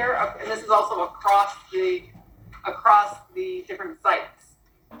type of care, and this is also across the different sites.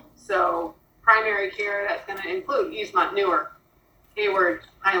 So primary care, that's going to include Eastmont, Newark, Hayward,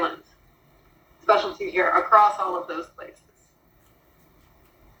 Highland. Specialty care across all of those places.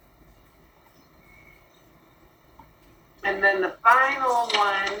 And then the final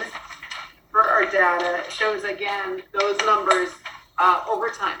one for our data shows again those numbers over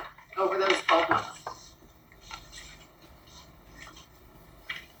time, over those 12 months.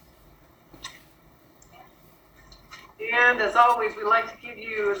 And as always, we like to give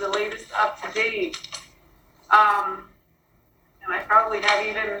you the latest up to date. And I probably have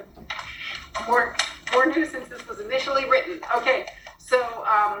even more news since this was initially written. Okay, so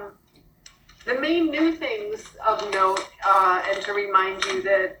the main new things of note, and to remind you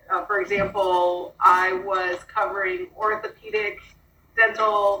that, for example, I was covering orthopedic,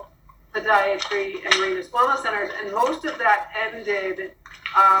 dental, podiatry, and renal wellness centers, and most of that ended,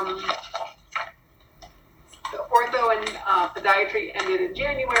 the ortho and podiatry ended in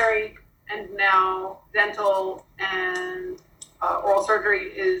January, and now dental and oral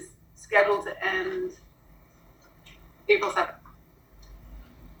surgery is scheduled to end April 7th.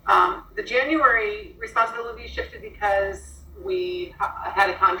 The January responsibility shifted because we had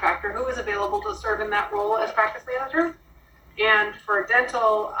a contractor who was available to serve in that role as practice manager. And for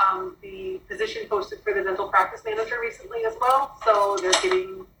dental, the position posted for the dental practice manager recently as well. So they're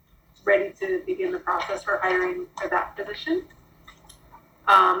getting ready to begin the process for hiring for that position.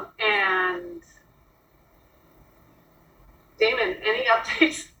 And Damon, any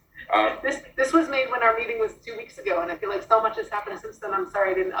updates? This was made when our meeting was 2 weeks ago, and I feel like so much has happened since then. I'm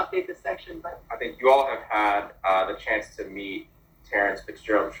sorry I didn't update this section, but I think you all have had the chance to meet Terrence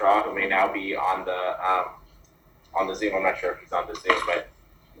Fitzgerald Shaw, who may now be on the Zoom. I'm not sure if he's on the Zoom, but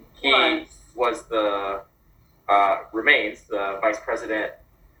he was remains the vice president,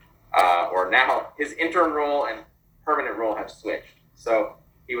 or now his interim role and permanent role have switched. So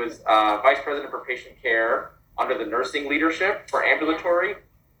he was vice president for patient care under the nursing leadership for ambulatory,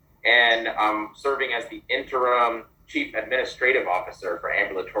 and serving as the interim chief administrative officer for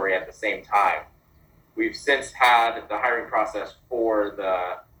ambulatory at the same time. We've since had the hiring process for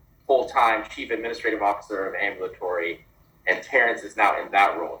the full-time chief administrative officer of ambulatory, and Terrence is now in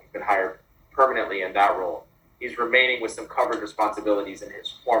that role. He's been hired permanently in that role. He's remaining with some covered responsibilities in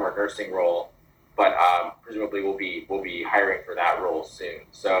his former nursing role, but presumably will be hiring for that role soon.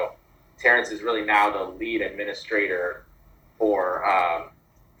 So Terrence is really now the lead administrator for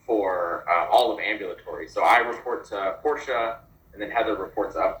all of ambulatory. So I report to Portia, and then Heather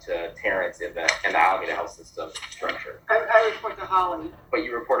reports up to Terrence in the Alameda Health System structure. I report to Holly. But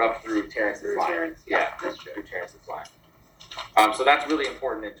you report up through Terrence's line. Terrence, yeah, that's true. Through Terrence's line. So that's really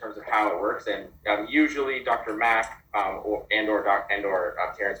important in terms of how it works. And usually Dr. Mack or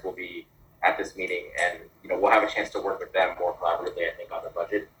Terrence will be at this meeting, and we'll have a chance to work with them more collaboratively, I think, on the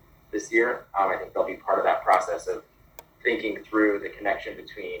budget this year. I think they'll be part of that process of thinking through the connection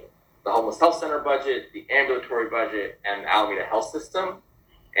between the homeless health center budget, the ambulatory budget, and the Alameda health system,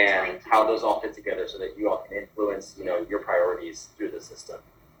 and how those all fit together so that you all can influence, your priorities through the system.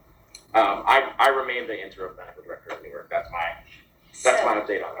 I remain the interim medical director of Newark. That's my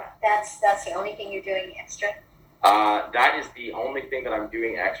update on that. That's the only thing you're doing extra? That is the only thing that I'm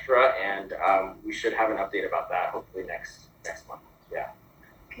doing extra, and we should have an update about that hopefully next month. Yeah.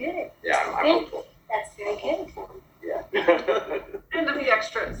 Good. Yeah, I'm hopeful. That's very good. Yeah. End of the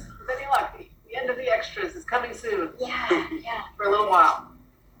extras. Is any lucky? The end of the extras is coming soon. Yeah. For a little while.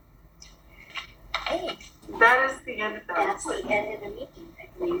 Hey, That is the end of that. that's the end of the meeting, I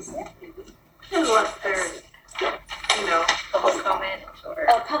believe. Unless there's, Public comment or.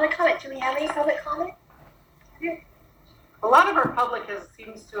 Oh, public comment. Do we have any public comment? a lot of our public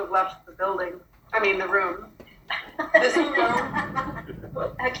seems to have left the building. The room. This room.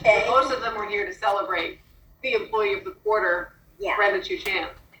 Okay. Most of them were here to celebrate the employee of the quarter, Yeah. Brenda Chuchan.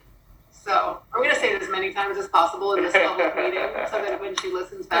 So I'm going to say it as many times as possible in this public meeting so that when she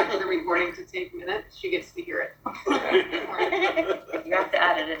listens back to the recording to take minutes, she gets to hear it. You have to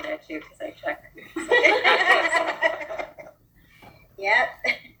add it in there too, because I checked. Yep.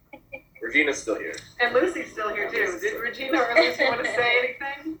 Regina's still here. And Lucy's still here too. Did Regina or Lucy want to say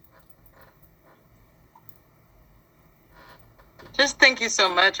anything? Just thank you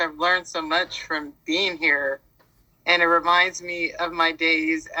so much. I've learned so much from being here. And it reminds me of my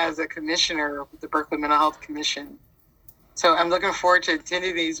days as a commissioner with the Berkeley Mental Health Commission. So I'm looking forward to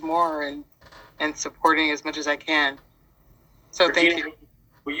attending these more and supporting as much as I can. So Regina, thank you.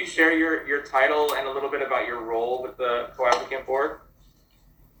 Will you share your title and a little bit about your role with the Co-Applicant Board?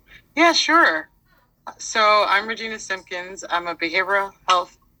 Yeah, sure. So I'm Regina Simpkins. I'm a behavioral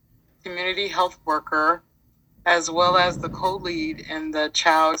health community health worker, as well as the co-lead in the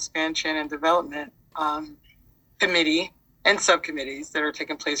Child Expansion and Development committee and subcommittees that are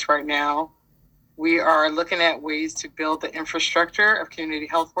taking place right now. We are looking at ways to build the infrastructure of community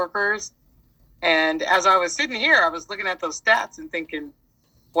health workers. And as I was sitting here, I was looking at those stats and thinking,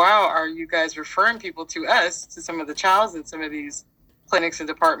 wow, are you guys referring people to us, to some of the CHOWs and some of these clinics and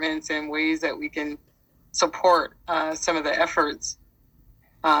departments and ways that we can support some of the efforts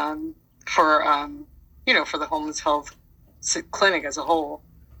for the homeless health clinic as a whole.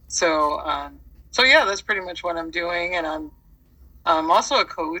 So yeah, that's pretty much what I'm doing. And I'm also a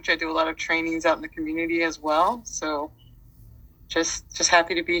coach. I do a lot of trainings out in the community as well. So just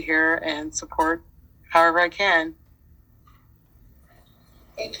happy to be here and support however I can.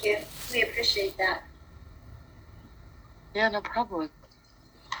 Thank you. We appreciate that. Yeah, no problem.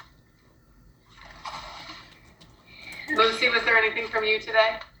 Lucy, was there anything from you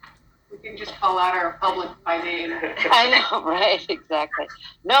today? We can just call out our public by name. I know, right? Exactly.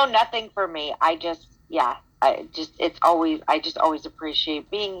 No, nothing for me. I just always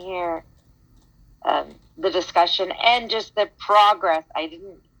appreciate being here, the discussion, and just the progress. I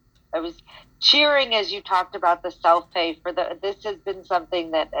was cheering as you talked about the self-pay this has been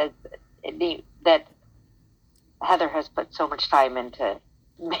something that Heather has put so much time into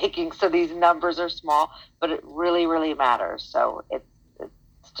making, so these numbers are small, but it really, really matters. So it's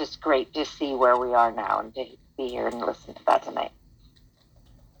just great to see where we are now and to be here and listen to that tonight.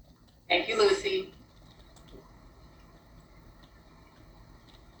 Thank you, Lucy.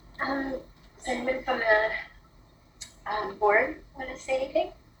 Does anyone from the board want to say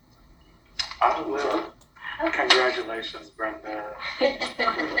anything? I will. Congratulations, Brenda.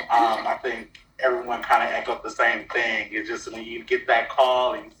 I think everyone kind of echoed the same thing. It's just when you get that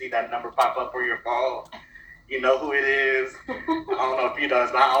call and you see that number pop up on your phone, you know who it is. I don't know if you does,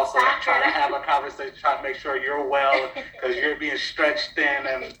 but I also try to have a conversation, try to make sure you're well, because you're being stretched thin,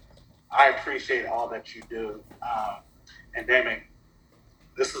 and I appreciate all that you do. And Damon,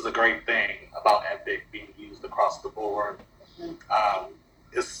 this is a great thing about Epic being used across the board.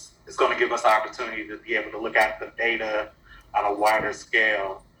 It's going to give us the opportunity to be able to look at the data on a wider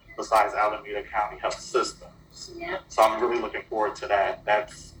scale besides Alameda County Health Systems. Yeah. So I'm really looking forward to that. I'm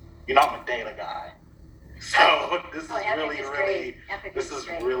a data guy. So this is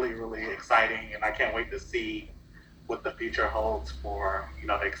really exciting, and I can't wait to see what the future holds for,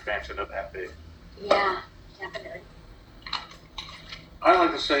 the expansion of Epic. Yeah, definitely. I'd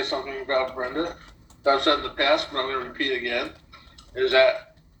like to say something about Brenda that I've said in the past, but I'm going to repeat again, is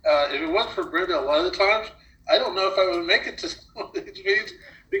that if it wasn't for Brenda, a lot of the times, I don't know if I would make it to some of these meetings,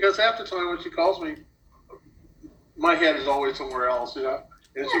 because half the time when she calls me, my head is always somewhere else,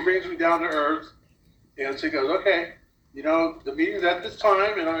 and she brings me down to earth, and she goes, okay, the meeting's at this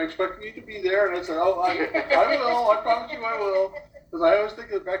time, and I'm expecting you to be there, and I said, oh, I will, I promise you I will, because I always think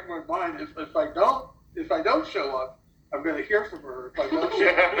in the back of my mind, if I don't show up, I'm going to hear from her if I don't show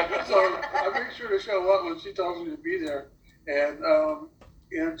up. So I make sure to show up when she tells me to be there.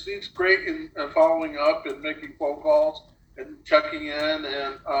 And she's great in following up and making phone calls and checking in.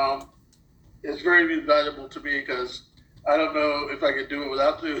 And it's very valuable to me because I don't know if I could do it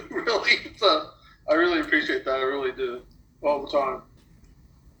without you, really. So I really appreciate that. I really do, all the time.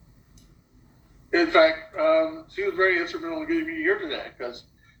 In fact, she was very instrumental in getting me here today because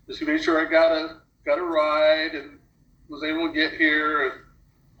she made sure I got a ride and was able to get here,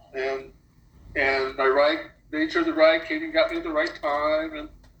 and my ride made sure the ride came and got me at the right time, and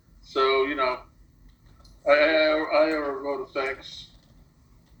so I owe her a vote of thanks,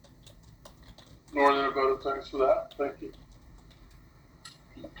 more than a vote of thanks for that. Thank you.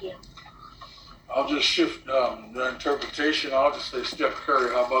 Thank you. I'll just shift the interpretation. I'll just say Steph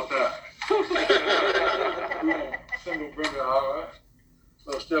Curry. How about that? Single Brenda, all right.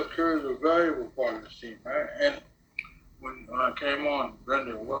 So Steph Curry is a valuable part of the team, right? And when I came on,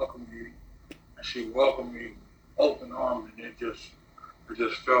 Brenda welcomed me, and she welcomed me open arms, and it just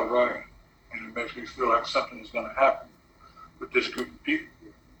felt right, and it makes me feel like something is going to happen with this group of people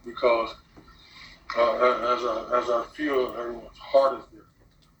because as I feel everyone's heart is there,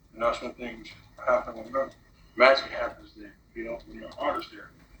 and that's when things happen. Remember, magic happens there. When your heart is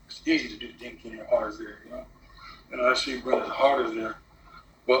there, it's easy to do things when your heart is there. And I see Brenda's heart is there.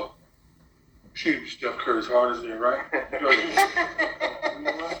 Well, Steph Curry's heart is there, right?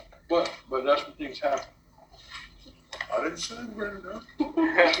 But that's when things happen. I didn't say Brenda.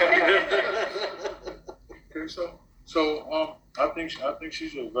 Okay, so I think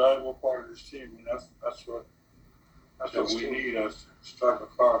she's a valuable part of this team, and that's what we need us to start the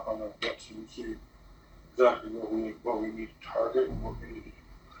fire from our guts and see exactly what we need to target and what we need to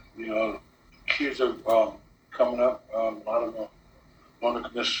do. Kids are coming up. A lot of them want to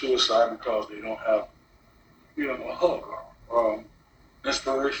commit suicide because they don't have, a hug or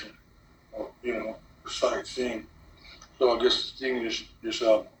inspiration or, sightseeing. So I guess the thing is this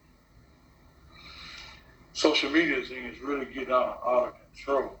social media thing is really getting out of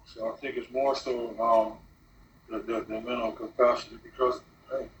control. So I think it's more so the mental capacity because,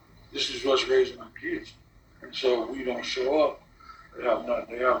 hey, this is what's raising our kids. And so if we don't show up, they have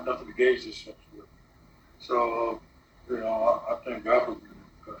nothing to gauge themselves with. So, I thank God for Brenda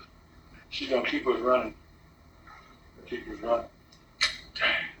because she's going to keep us running. Dang,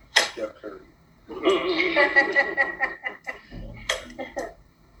 Steph Curry.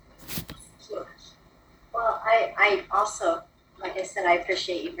 Well, I also, like I said, I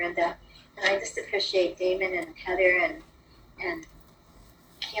appreciate you, Brenda. And I just appreciate Damon and Heather and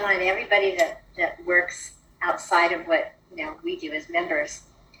Keelan and everybody that works outside of what we do as members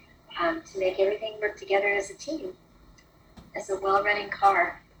to make everything work together as a team, as a well-running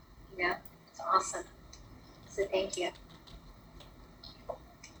car. It's awesome. So thank you.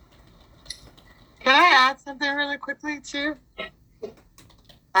 Can I add something really quickly too?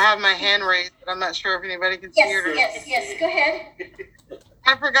 I have my hand raised, but I'm not sure if anybody can see it. Yes. Go ahead.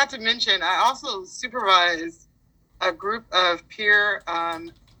 I forgot to mention, I also supervise a group of peer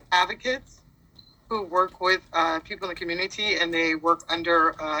advocates who work with people in the community, and they work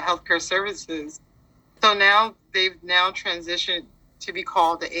under healthcare services. So now they've transitioned to be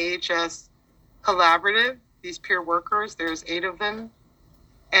called the AHS Collaborative. These peer workers, there's 8 of them,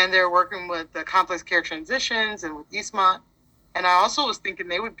 and they're working with the complex care transitions and with Eastmont. And I also was thinking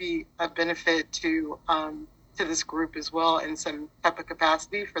they would be a benefit to this group as well in some type of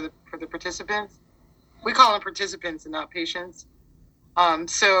capacity for the participants. We call them participants and not patients.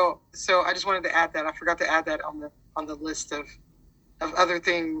 So I just wanted to add that. I forgot to add that on the list of other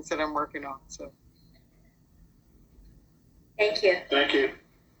things that I'm working on. So thank you. Thank you.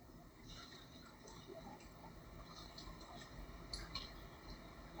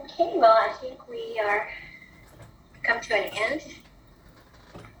 Okay, well, I think we are come to an end.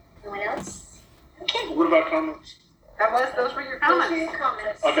 No one else? Okay. What about comments? Those were your Those comments. are your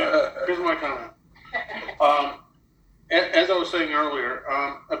comments. Okay, here's my comment. As I was saying earlier,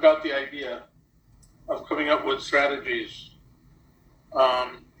 about the idea of coming up with strategies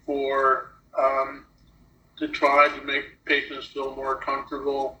to try to make patients feel more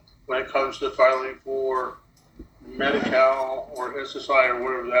comfortable when it comes to filing for Medi-Cal or SSI or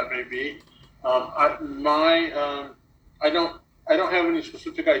whatever that may be. I don't have any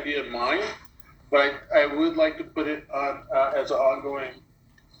specific idea in mind, but I would like to put it on as an ongoing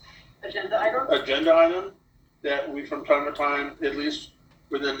Agenda item? agenda item that we, from time to time, at least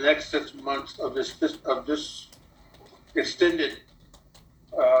within the next 6 months of this extended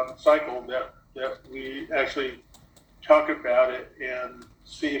cycle, that we actually talk about it and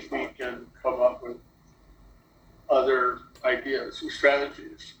see if we can come up with other ideas or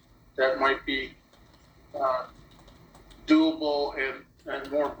strategies that might be doable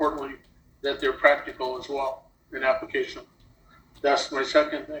and more importantly, that they're practical as well in application. That's my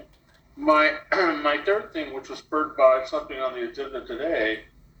second thing. My third thing, which was spurred by something on the agenda today,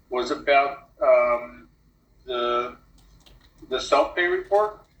 was about the self-pay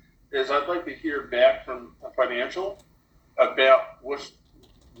report. Is I'd like to hear back from financial about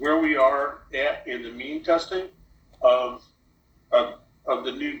where we are at in the mean testing of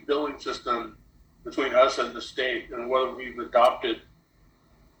the new billing system between us and the state, and whether we've adopted,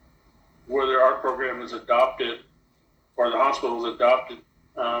 whether our program is adopted or the hospital is adopted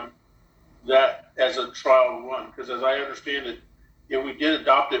that as a trial run. Because as I understand it, if we did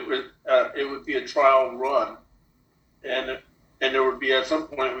adopt it, it would be a trial run, and there would be at some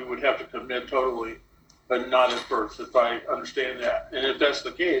point we would have to commit totally, but not at first, if I understand that. And if that's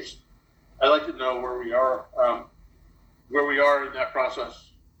the case, I'd like to know where we are in that process.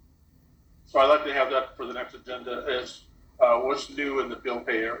 So I'd like to have that for the next agenda as what's new in the bill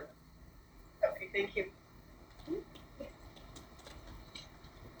pay area. Okay, thank you.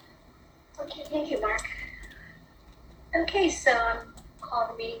 Okay, thank you, Mark. Okay, so I'm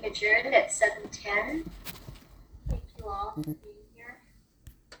calling the meeting adjourned at 7:10. Thank you all for being